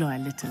to explore a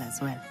little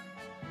as well.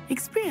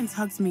 Experience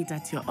Hogsmeade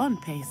at your own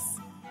pace.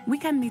 We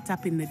can meet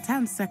up in the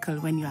town circle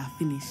when you are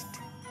finished.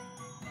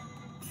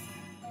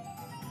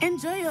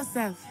 Enjoy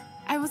yourself.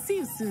 I will see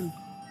you soon.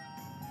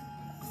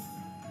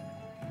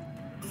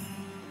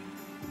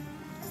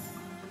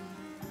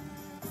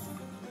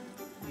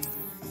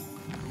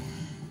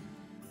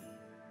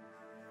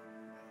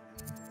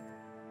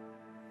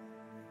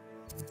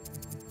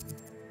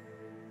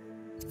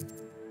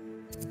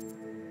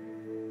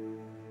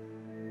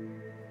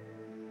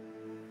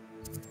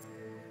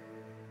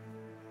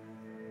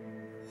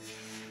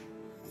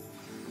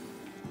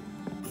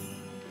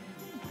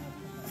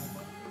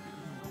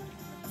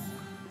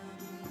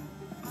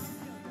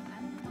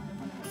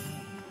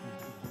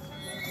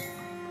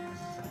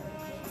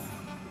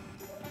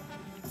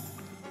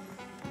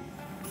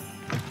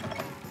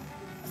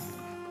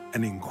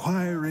 An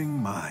inquiring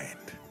mind.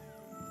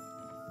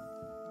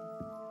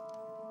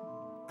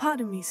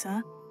 Pardon me,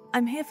 sir.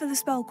 I'm here for the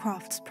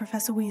spellcrafts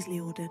Professor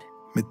Weasley ordered.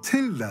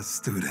 Matilda's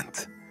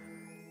student.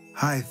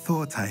 I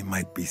thought I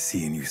might be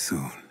seeing you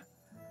soon.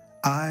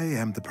 I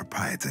am the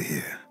proprietor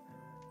here,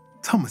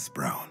 Thomas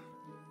Brown.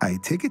 I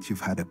take it you've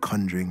had a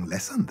conjuring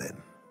lesson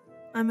then?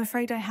 I'm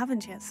afraid I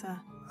haven't yet, sir.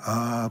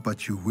 Ah,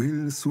 but you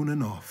will soon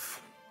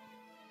enough.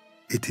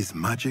 It is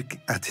magic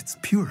at its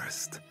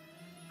purest.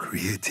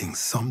 creating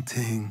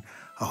something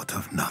out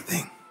of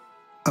nothing.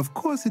 Of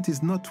course, it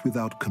is not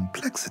without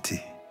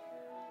complexity,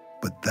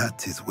 but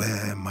that is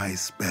where my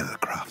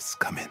spellcrafts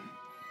come in.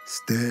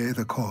 Stay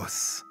the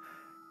course,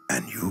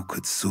 and you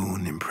could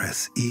soon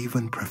impress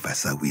even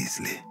Professor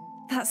Weasley.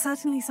 That's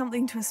certainly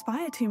something to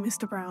aspire to,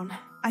 Mr. Brown.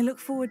 I look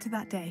forward to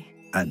that day.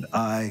 And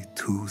I,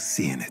 too,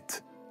 seeing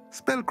it.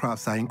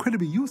 Spellcrafts are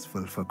incredibly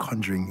useful for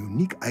conjuring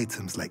unique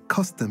items like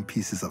custom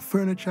pieces of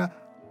furniture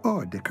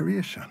or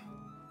decoration.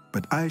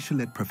 But I shall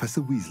let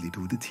Professor Weasley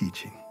do the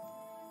teaching.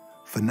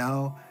 For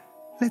now,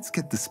 let's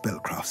get the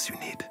spellcrafts you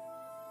need.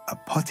 A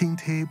potting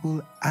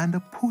table and a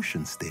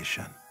potion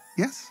station,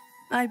 yes?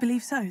 I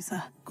believe so,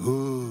 sir.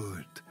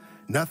 Good.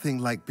 Nothing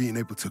like being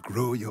able to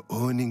grow your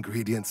own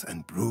ingredients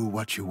and brew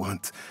what you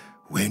want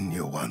when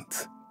you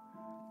want.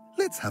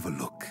 Let's have a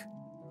look.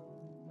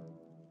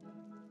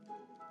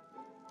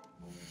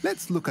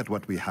 Let's look at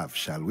what we have,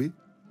 shall we?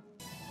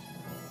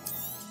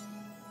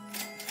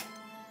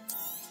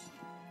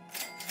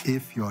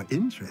 If you're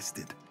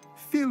interested,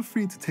 feel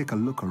free to take a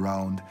look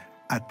around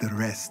at the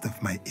rest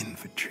of my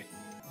inventory.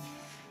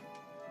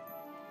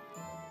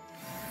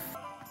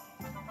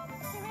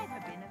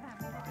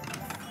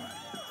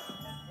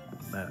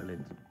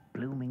 Merlin's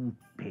blooming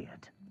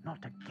beard, not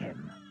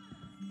again.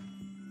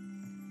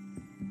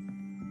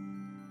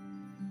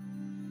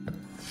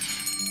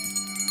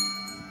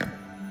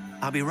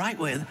 I'll be right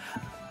with...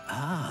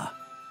 Ah,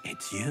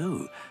 it's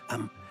you.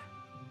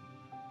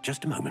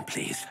 Just a moment,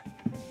 please.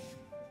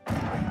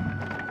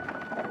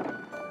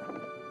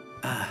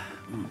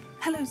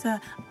 Hello, sir.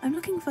 I'm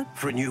looking for...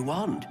 For a new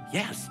wand,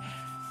 yes.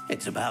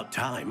 It's about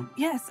time.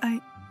 Yes,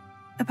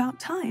 about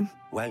time.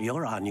 Well,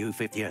 you're our new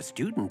fifth-year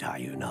student, are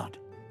you not?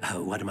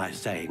 Oh, what am I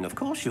saying? Of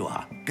course you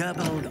are.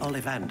 Gerbold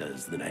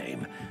Ollivander's the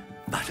name.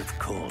 But of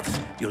course,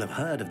 you'll have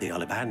heard of the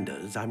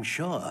Ollivanders, I'm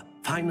sure.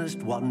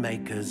 Finest wand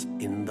makers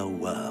in the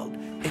world.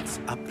 It's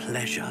a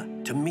pleasure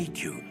to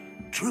meet you,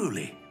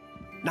 truly.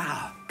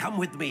 Now, come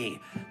with me.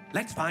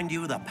 Let's find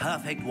you the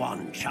perfect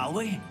wand, shall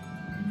we?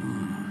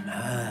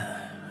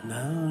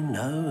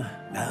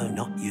 No,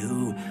 not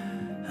you.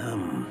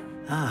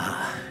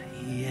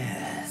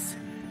 Yes.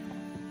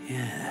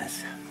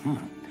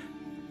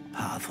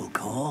 Powerful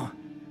core.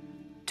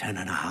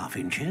 10.5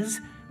 inches.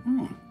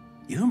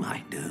 You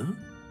might do.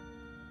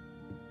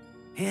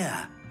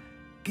 Here,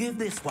 give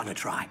this one a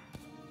try.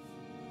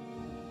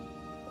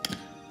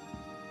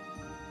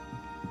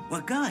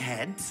 Well, go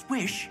ahead,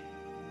 swish.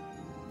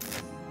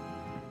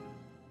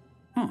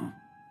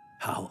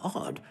 How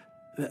odd.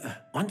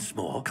 Once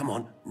more, come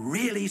on,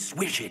 really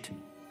swish it.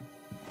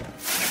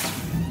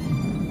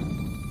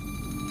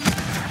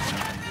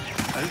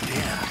 Oh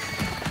dear.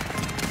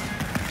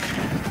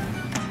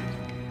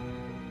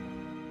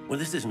 Well,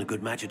 this isn't a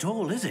good match at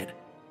all, is it?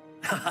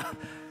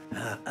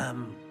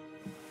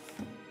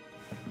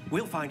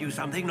 We'll find you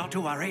something, not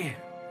to worry.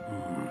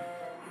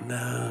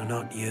 No,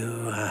 not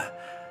you.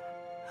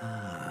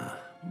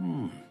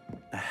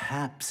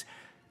 Perhaps...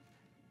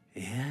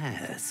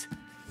 Yes.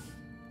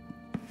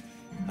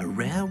 A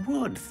rare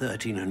wood,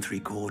 13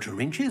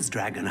 3/4 inches,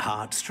 dragon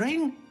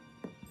heartstring.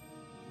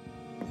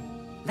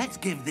 Let's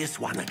give this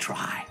one a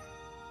try.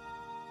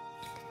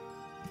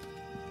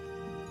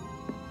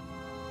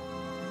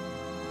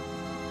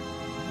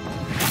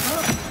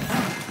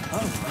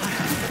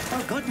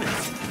 Oh,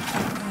 goodness.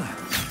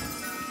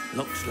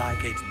 Looks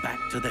like it's back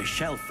to the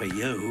shelf for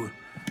you.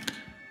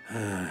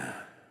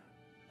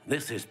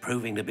 This is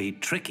proving to be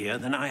trickier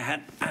than I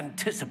had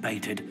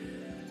anticipated.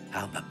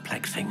 How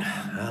perplexing.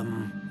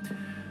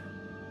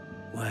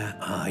 Where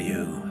are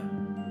you?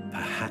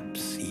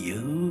 Perhaps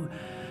you?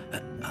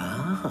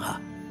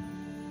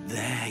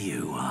 There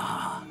you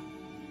are.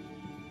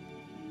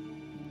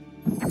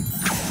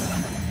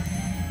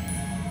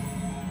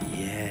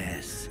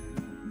 Yes,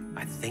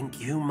 I think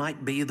you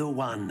might be the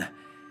one.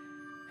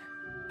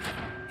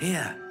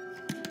 Here,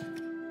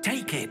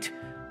 take it.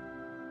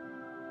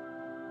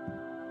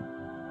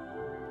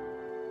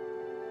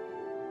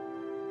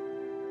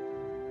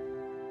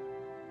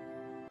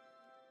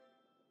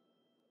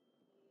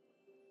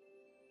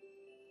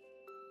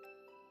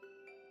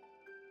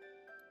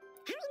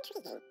 How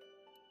intriguing.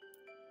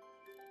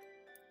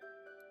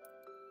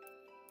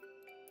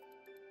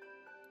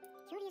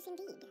 Curious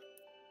indeed.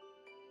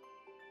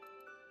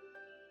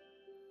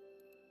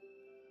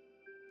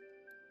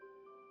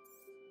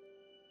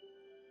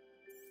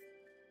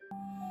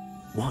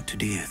 What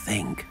do you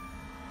think?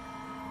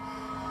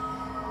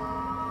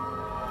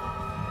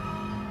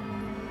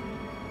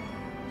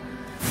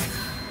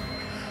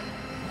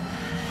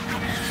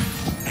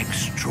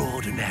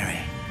 Extraordinary.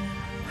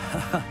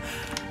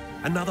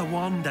 Another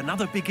wand,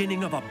 another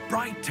beginning of a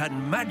bright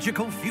and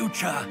magical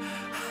future.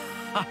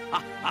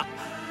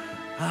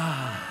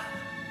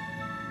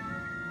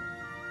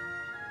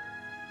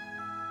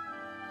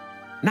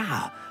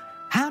 Now,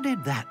 how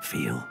did that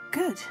feel?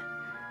 Good.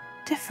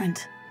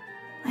 Different.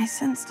 I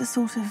sensed a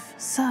sort of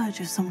surge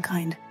of some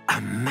kind.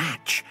 A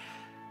match?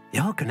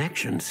 Your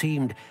connection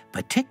seemed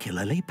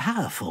particularly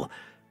powerful.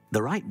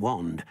 The right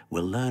wand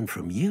will learn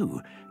from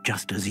you,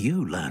 just as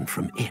you learn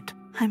from it.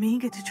 I'm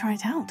eager to try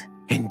it out.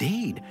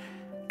 Indeed.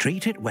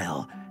 Treat it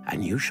well,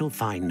 and you shall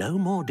find no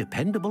more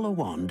dependable a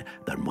wand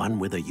than one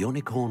with a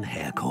unicorn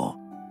hair core.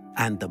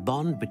 And the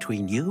bond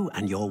between you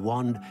and your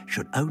wand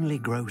should only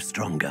grow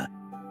stronger.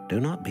 Do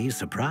not be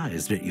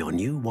surprised at your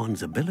new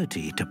wand's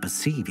ability to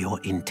perceive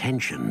your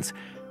intentions,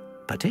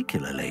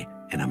 particularly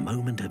in a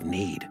moment of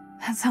need.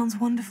 That sounds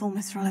wonderful,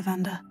 Mr.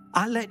 Ollivander.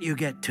 I'll let you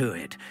get to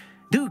it.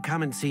 Do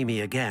come and see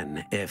me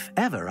again if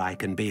ever I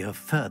can be of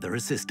further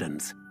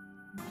assistance.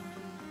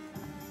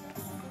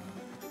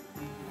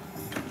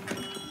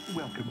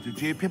 Welcome to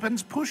J.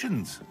 Pippin's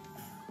Potions.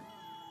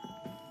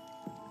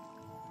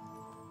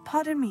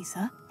 Pardon me,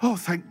 sir. Oh,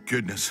 thank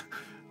goodness.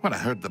 When I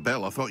heard the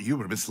bell, I thought you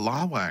were Miss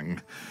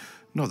Lawang.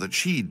 Not that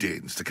she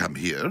deigns to come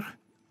here.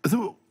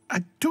 Though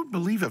I don't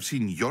believe I've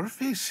seen your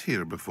face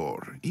here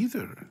before,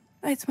 either.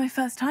 It's my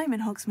first time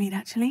in Hogsmeade,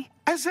 actually.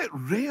 Is it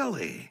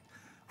really?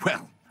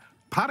 Well,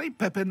 Parry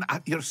Pippin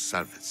at your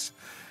service.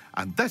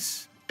 And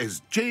this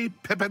is J.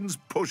 Pippin's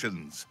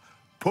Potions.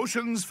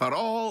 Potions for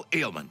all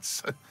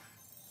ailments.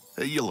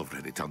 You'll have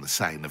read it on the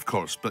sign, of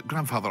course, but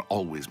Grandfather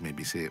always made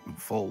me say it in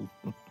full.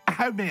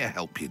 How may I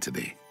help you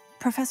today?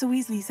 Professor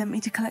Weasley sent me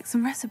to collect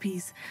some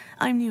recipes.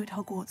 I'm new at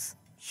Hogwarts.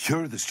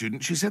 You're the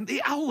student she sent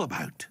the owl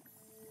about.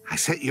 I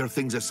set your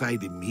things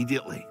aside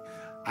immediately.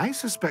 I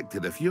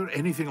suspected if you're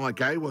anything like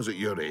I was at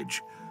your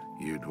age,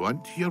 you'd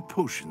want your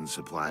potion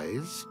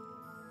supplies.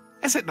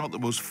 Is it not the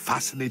most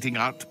fascinating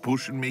art,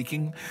 potion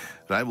making?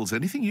 Rivals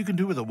anything you can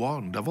do with a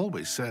wand, I've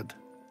always said.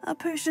 Are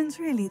potions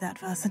really that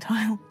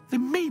versatile? They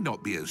may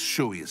not be as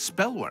showy as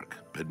spellwork,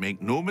 but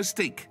make no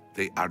mistake,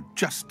 they are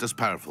just as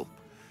powerful.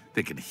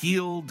 They can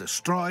heal,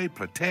 destroy,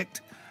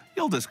 protect.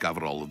 You'll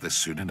discover all of this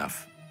soon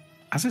enough.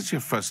 As it's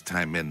your first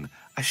time in,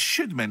 I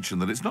should mention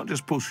that it's not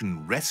just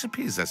potion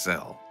recipes I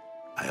sell.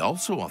 I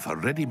also offer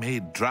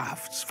ready-made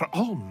drafts for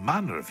all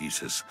manner of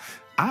uses,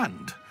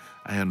 and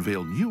I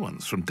unveil new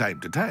ones from time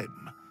to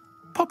time.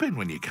 Pop in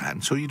when you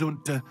can so you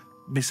don't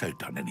miss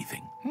out on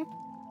anything.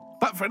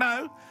 But for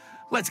now,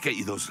 let's get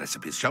you those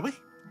recipes, shall we?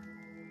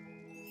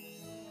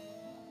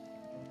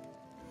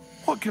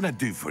 What can I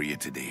do for you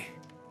today?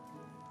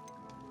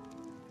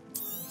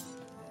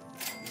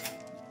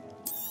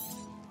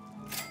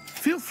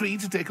 Feel free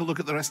to take a look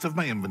at the rest of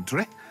my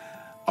inventory,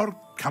 or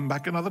come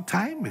back another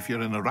time if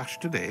you're in a rush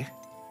today.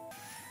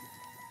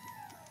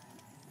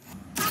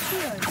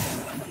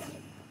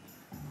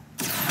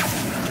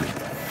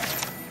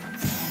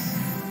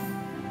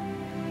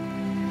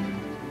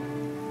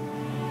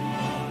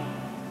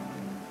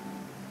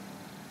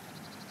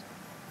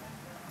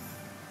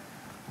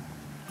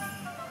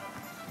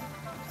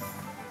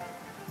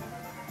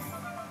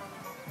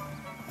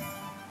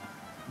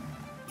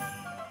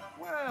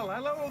 Well,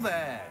 hello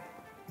there.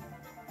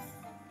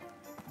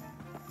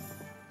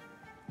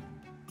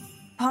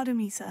 Pardon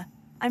me, sir.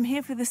 I'm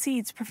here for the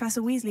seeds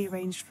Professor Weasley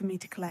arranged for me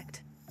to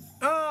collect.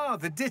 Ah,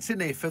 the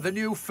dittany for the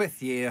new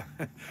 5th year.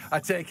 I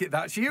take it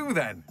that's you,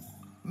 then.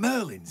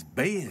 Merlin's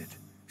beard.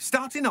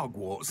 Starting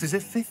Hogwarts as a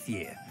 5th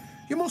year.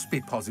 You must be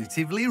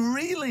positively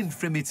reeling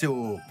from it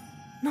all.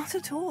 Not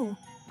at all.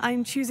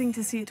 I'm choosing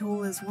to see it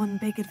all as one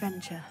big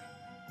adventure.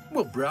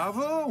 Well,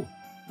 bravo.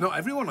 Not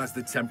everyone has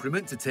the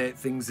temperament to take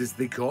things as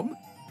they come.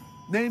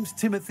 Name's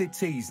Timothy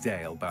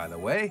Teasdale, by the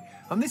way,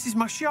 and this is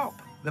my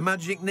shop, the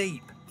Magic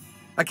Neep.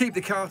 I keep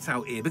the cart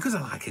out here because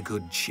I like a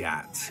good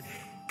chat.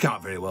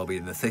 Can't very well be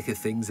in the thick of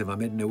things if I'm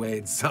hidden away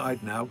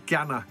inside now,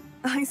 can I?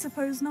 I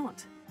suppose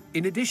not.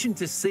 In addition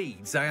to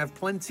seeds, I have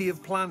plenty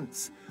of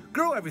plants.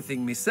 Grow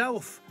everything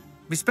myself.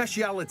 My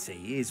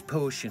speciality is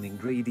potion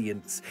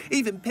ingredients.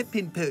 Even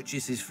Pippin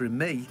purchases from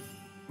me.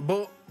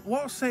 But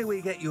what say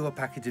we get you a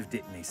packet of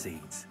Dittany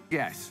seeds?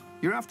 Yes,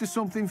 you're after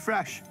something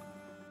fresh.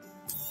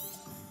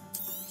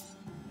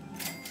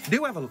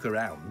 Do have a look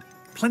around.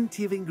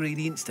 Plenty of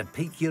ingredients to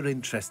pique your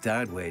interest,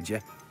 I'd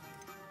wager.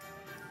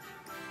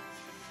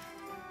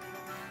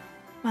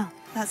 Well,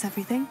 that's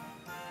everything.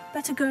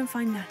 Better go and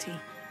find Natty.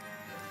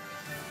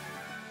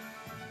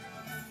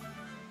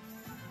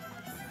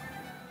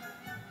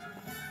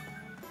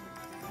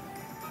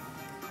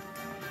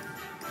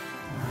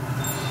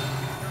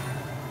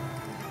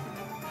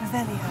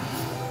 Revelio.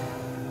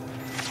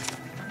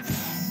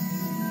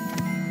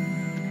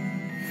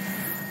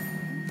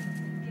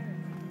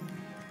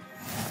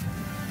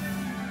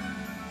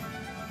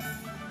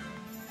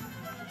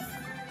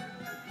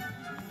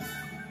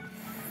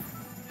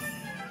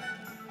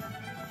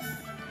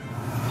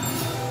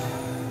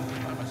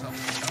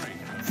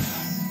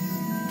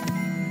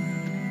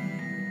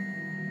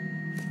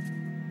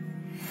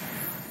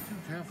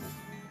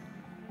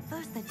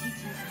 First the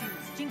teachers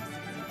do jinxes.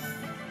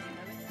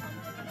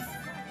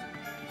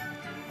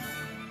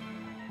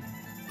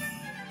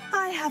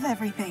 I have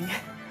everything.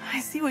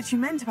 I see what you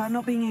meant about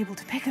not being able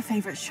to pick a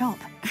favorite shop.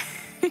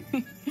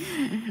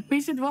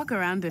 We should walk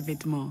around a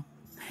bit more.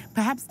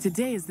 Perhaps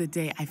today is the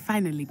day I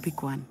finally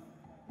pick one.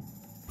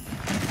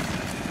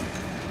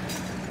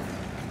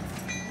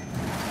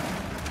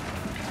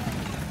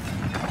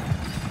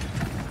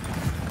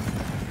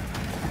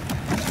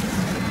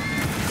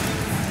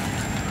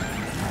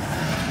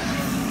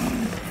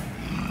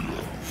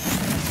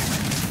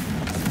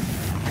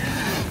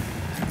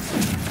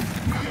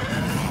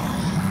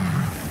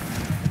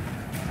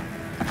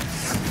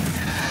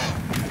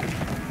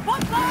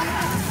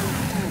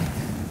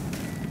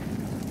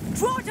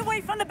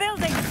 Away from the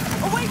building!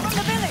 Away from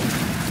the village!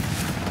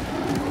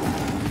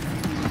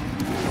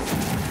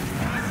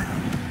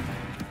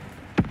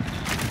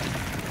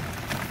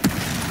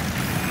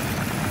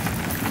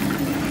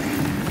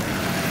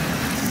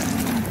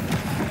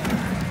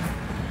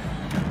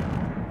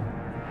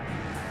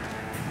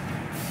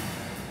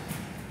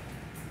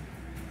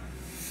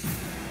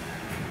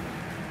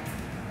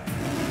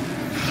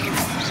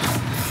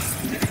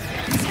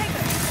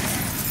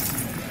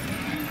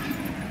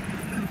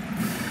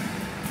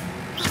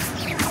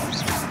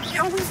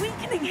 Are we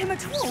weakening him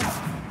at all?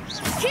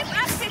 Keep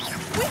at it!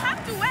 We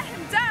have to wear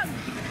him down!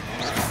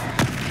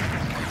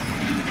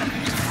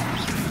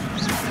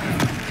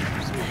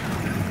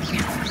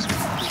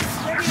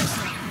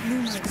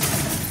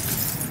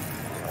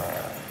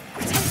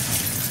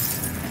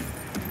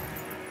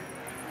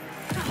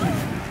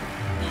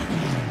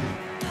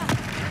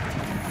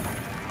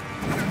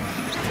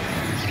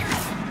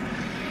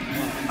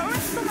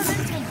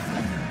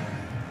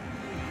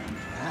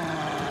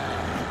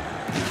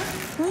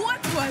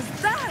 What was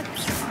that?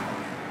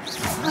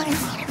 I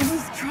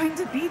was trying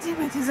to beat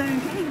him at his own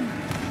game.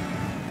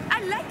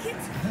 I like it.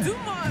 Do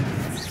more.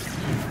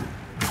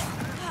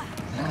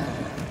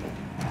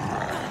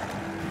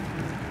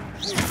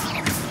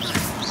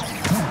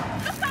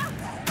 Look out!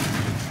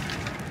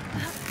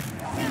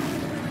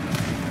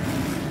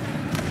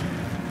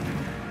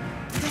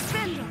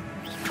 Defender.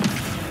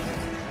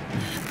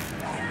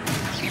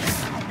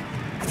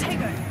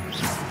 Taker.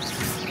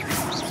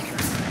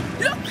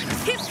 Look!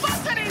 He's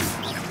faltering!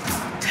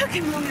 Took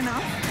him long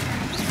enough.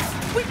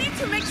 We need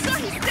to make sure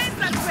he stays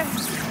that way.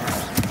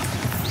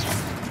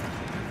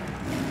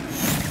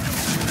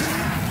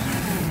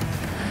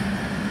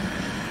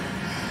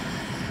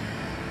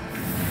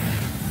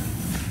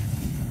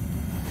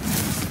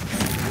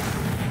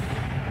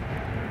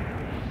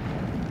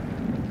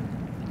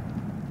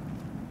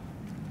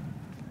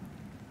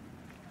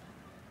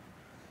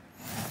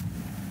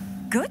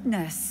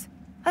 Goodness!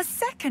 A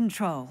second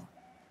troll!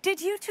 Did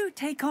you two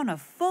take on a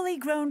fully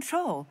grown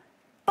troll?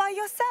 By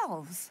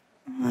yourselves?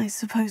 I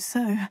suppose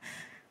so.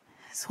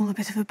 It's all a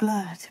bit of a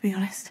blur, to be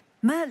honest.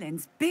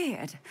 Merlin's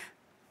beard.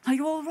 Are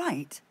you all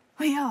right?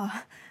 We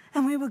are,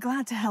 and we were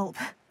glad to help.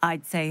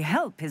 I'd say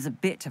help is a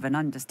bit of an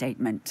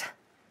understatement.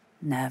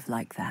 Nerve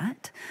like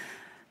that.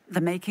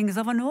 The makings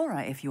of an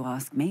aura, if you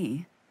ask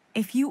me.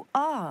 If you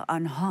are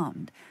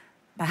unharmed,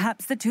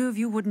 perhaps the two of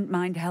you wouldn't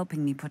mind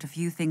helping me put a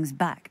few things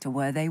back to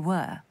where they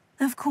were.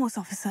 Of course,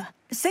 officer.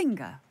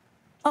 Singer.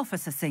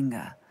 Officer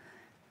Singer.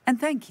 And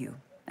thank you,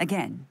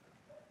 again.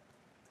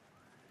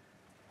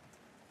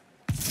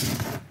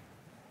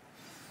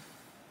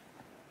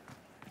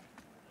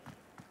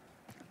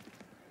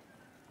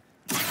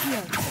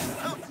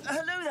 Oh,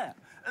 hello there.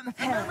 A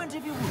moment,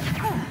 if you would.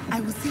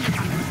 I will see what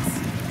he wants.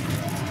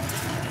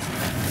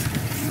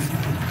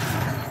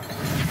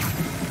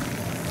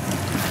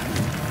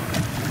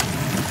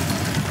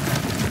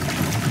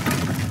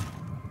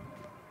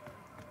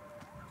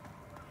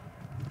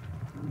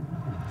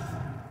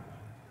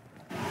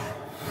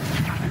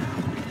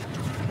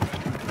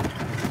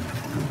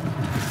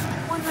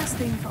 One less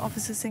thing for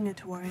Officer Singer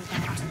to worry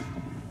about.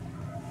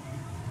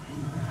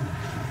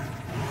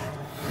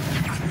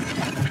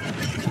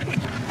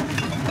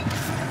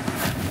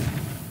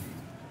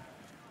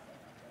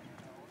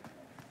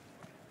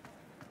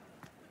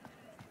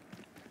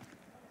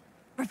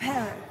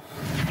 Reparo.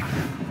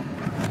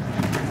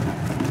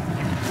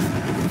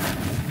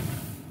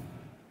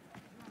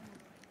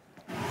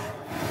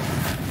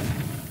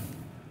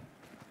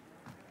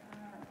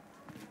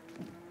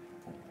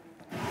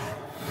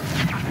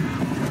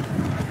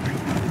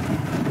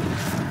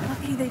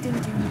 Lucky they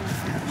didn't do more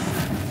damage.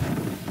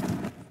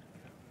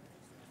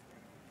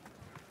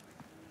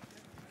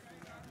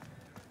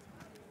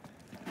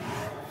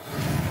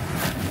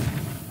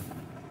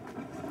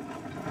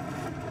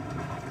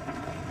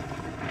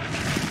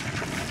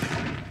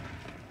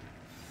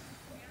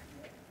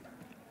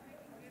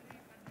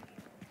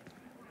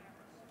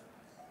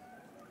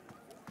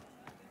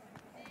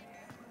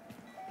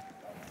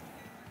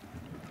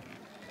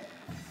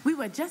 We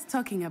were just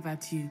talking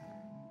about you.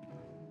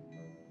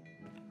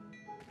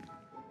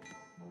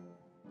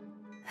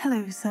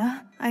 Hello,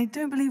 sir. I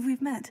don't believe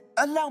we've met.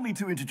 Allow me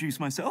to introduce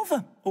myself,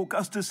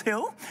 Augustus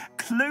Hill,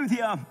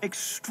 clothier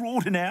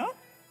extraordinaire.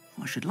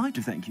 I should like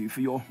to thank you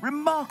for your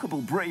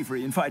remarkable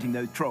bravery in fighting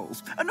those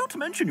trolls, and not to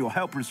mention your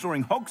help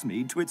restoring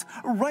Hogsmeade to its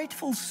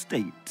rightful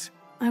state.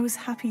 I was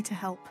happy to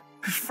help.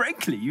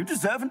 Frankly, you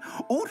deserve an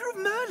Order of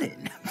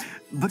Merlin.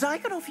 But I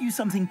can offer you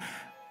something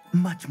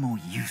much more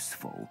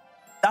useful.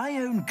 I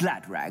own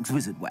Gladrag's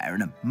wizardware,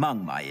 and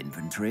among my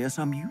inventory are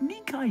some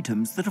unique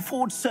items that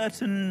afford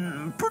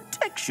certain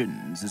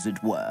protections, as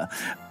it were.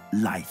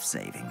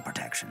 Life-saving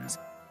protections.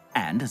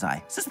 And as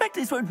I suspect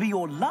this won't be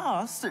your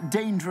last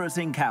dangerous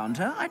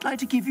encounter, I'd like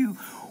to give you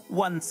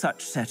one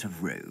such set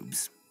of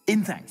robes,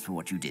 in thanks for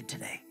what you did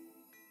today.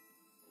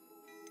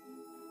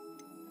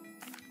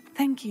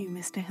 Thank you,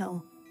 Mr.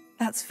 Hill.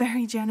 That's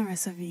very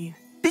generous of you.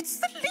 It's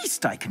the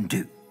least I can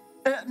do.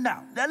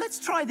 Now, let's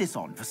try this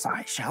on for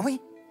size, shall we?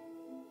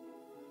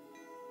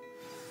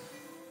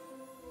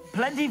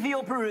 plenty for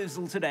your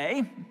perusal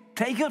today.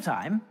 Take your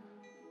time.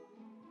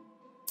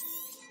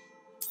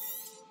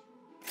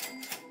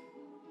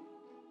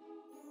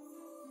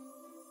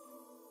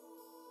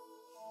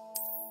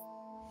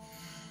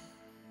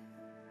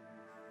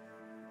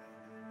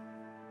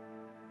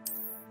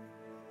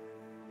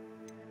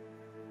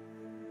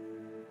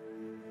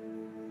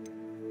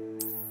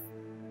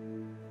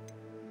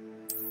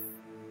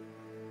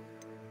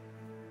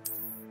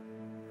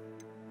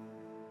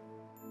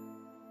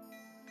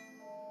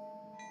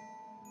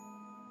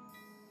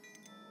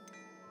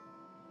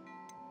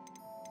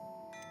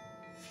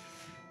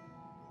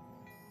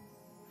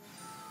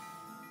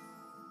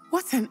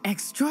 What an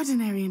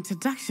extraordinary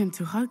introduction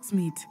to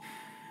Hogsmeade.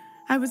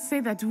 I would say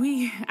that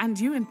we, and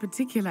you in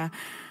particular,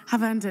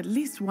 have earned at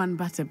least one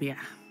butterbeer.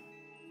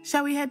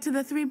 Shall we head to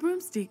the Three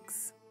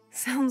Broomsticks?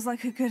 Sounds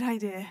like a good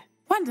idea.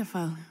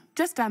 Wonderful.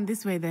 Just down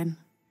this way then.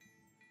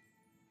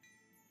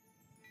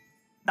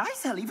 I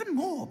sell even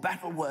more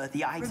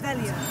battle-worthy items.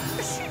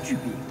 Revelio. Should you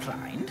be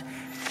inclined,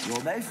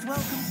 you're most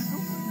welcome to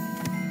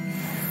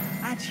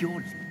go at your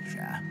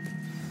leisure.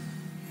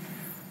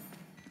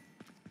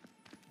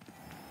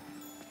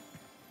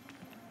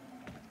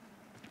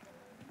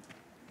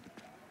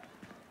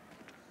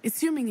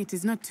 Assuming it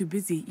is not too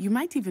busy, you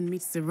might even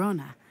meet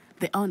Serona,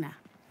 the owner.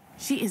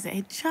 She is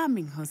a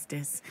charming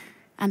hostess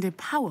and a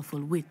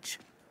powerful witch.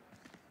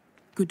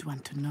 Good one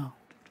to know.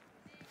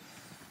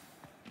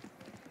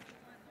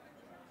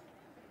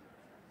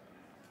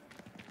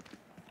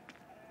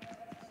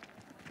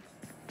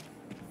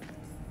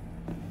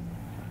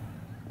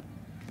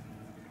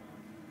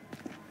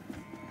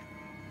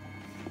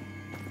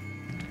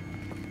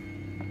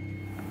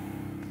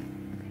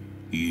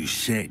 You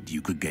said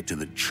you could get to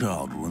the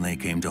child when they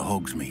came to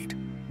Hogsmeade.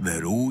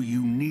 That all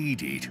you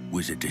needed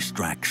was a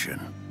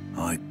distraction.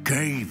 I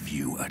gave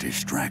you a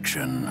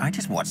distraction. I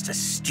just watched a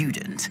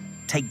student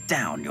take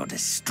down your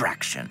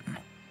distraction.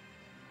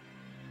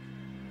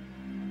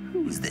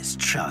 Who's this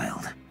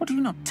child? What are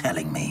you not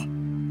telling me?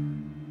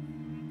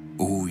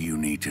 All you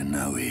need to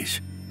know is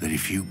that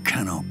if you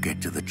cannot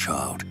get to the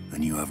child,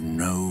 then you have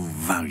no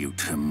value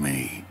to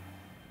me.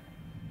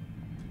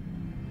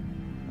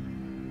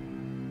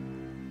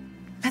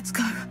 Let's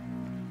go.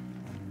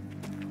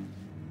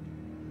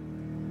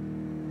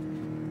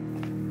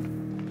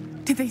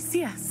 Did they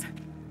see us?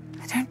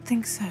 I don't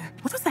think so.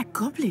 What was that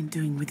goblin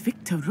doing with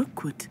Victor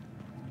Rookwood?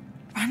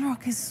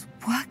 Ranrock is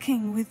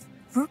working with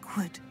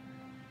Rookwood.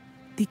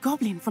 The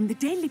goblin from the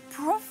Daily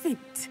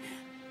Prophet.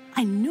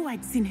 I knew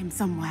I'd seen him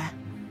somewhere.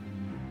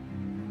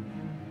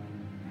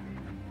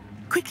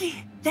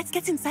 Quickly, let's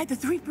get inside the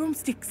Three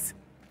Broomsticks.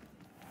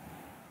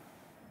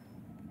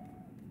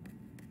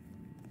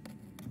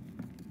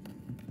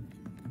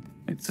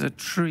 It's a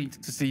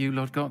treat to see you,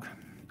 Lodgok.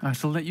 I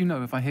shall let you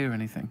know if I hear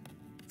anything.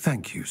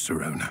 Thank you,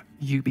 Serona.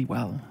 You be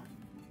well.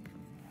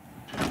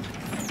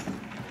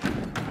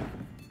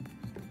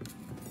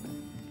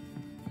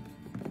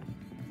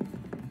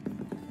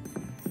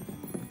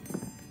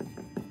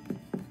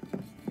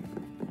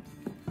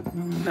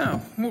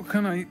 Now, what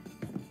can I...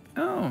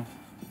 Oh,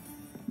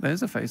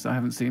 there's a face I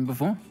haven't seen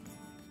before.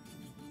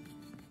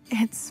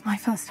 It's my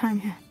first time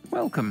here.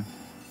 Welcome.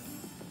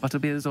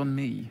 Butterbeer's on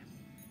me.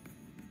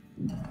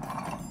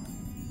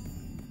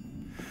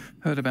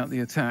 Heard about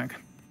the attack.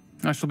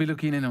 I shall be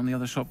looking in on the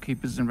other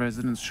shopkeepers and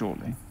residents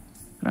shortly.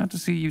 Glad to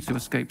see you two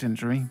escaped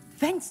injury.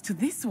 Thanks to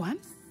this one,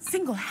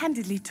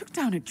 single-handedly took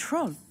down a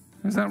troll.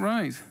 Is that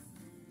right?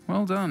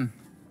 Well done.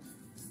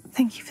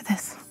 Thank you for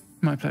this.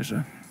 My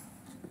pleasure.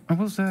 I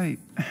will say,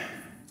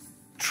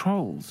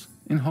 trolls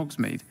in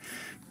Hogsmeade.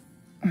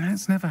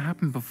 That's never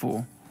happened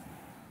before.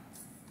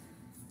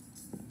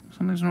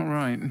 Something's not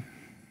right.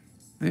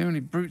 The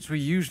only brutes we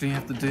usually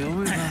have to deal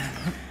with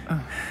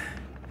are...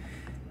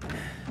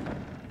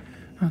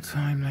 How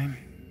timely.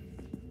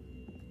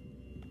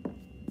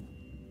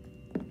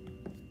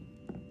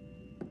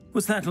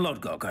 Was that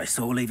Lodgok I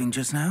saw leaving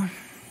just now?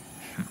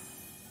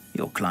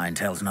 Your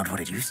clientele's not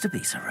what it used to be,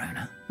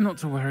 Serona. Not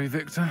to worry,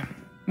 Victor.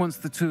 Once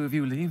the two of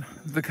you leave,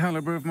 the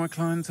caliber of my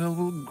clientele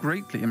will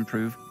greatly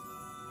improve.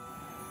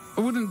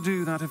 I wouldn't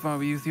do that if I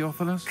were you,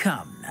 Theophilus.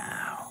 Come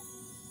now.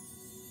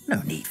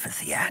 No need for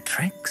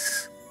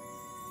theatrics.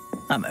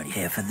 I'm only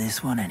here for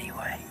this one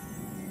anyway.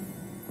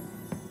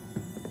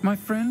 My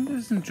friend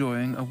is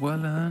enjoying a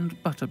well-earned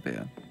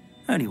butterbeer.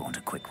 Only want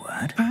a quick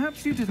word.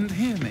 Perhaps you didn't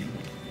hear me.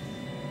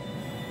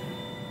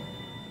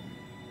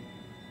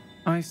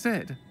 I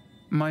said,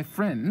 my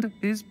friend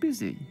is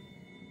busy.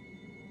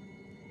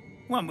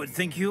 One would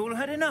think you all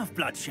had enough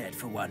bloodshed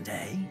for one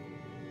day.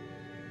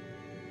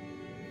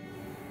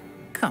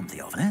 Come,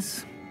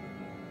 Theophilus.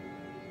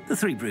 The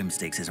Three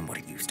Broomsticks isn't what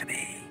it used to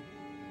be.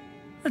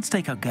 Let's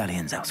take our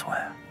galleons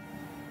elsewhere.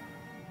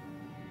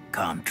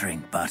 Can't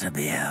drink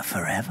butterbeer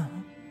forever.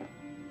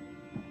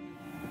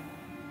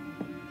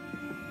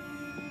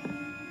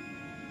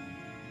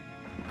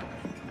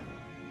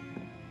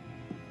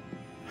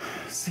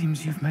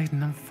 Seems you've made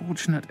an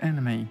unfortunate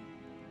enemy.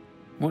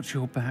 Watch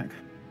your back.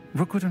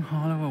 Rookwood and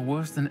Harlow are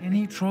worse than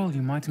any troll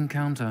you might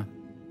encounter.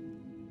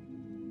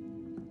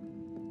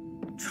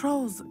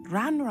 trolls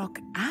Ranrock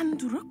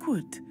and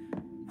Rookwood.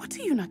 What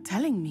are you not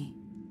telling me?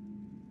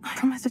 I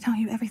promise to tell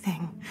you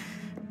everything.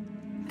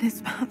 It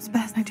is perhaps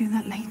best I do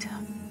that later.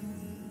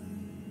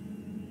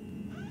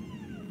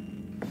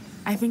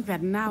 I think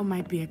that now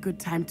might be a good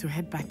time to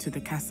head back to the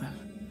castle.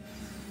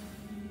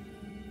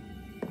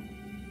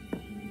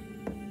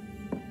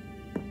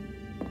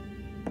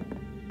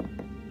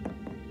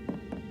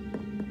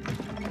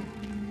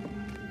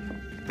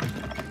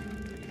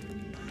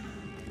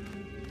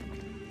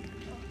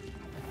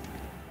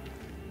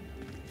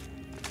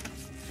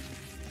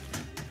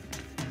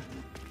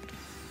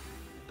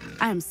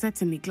 I am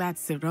certainly glad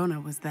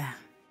Sirona was there.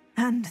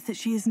 And that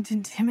she isn't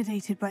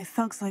intimidated by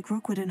thugs like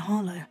Rookwood and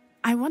Harlow.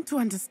 I want to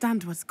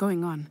understand what's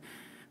going on,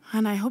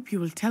 and I hope you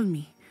will tell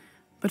me.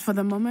 But for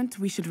the moment,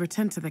 we should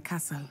return to the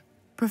castle.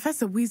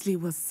 Professor Weasley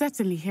will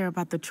certainly hear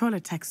about the troll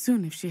attack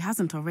soon if she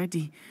hasn't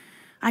already.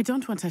 I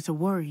don't want her to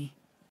worry.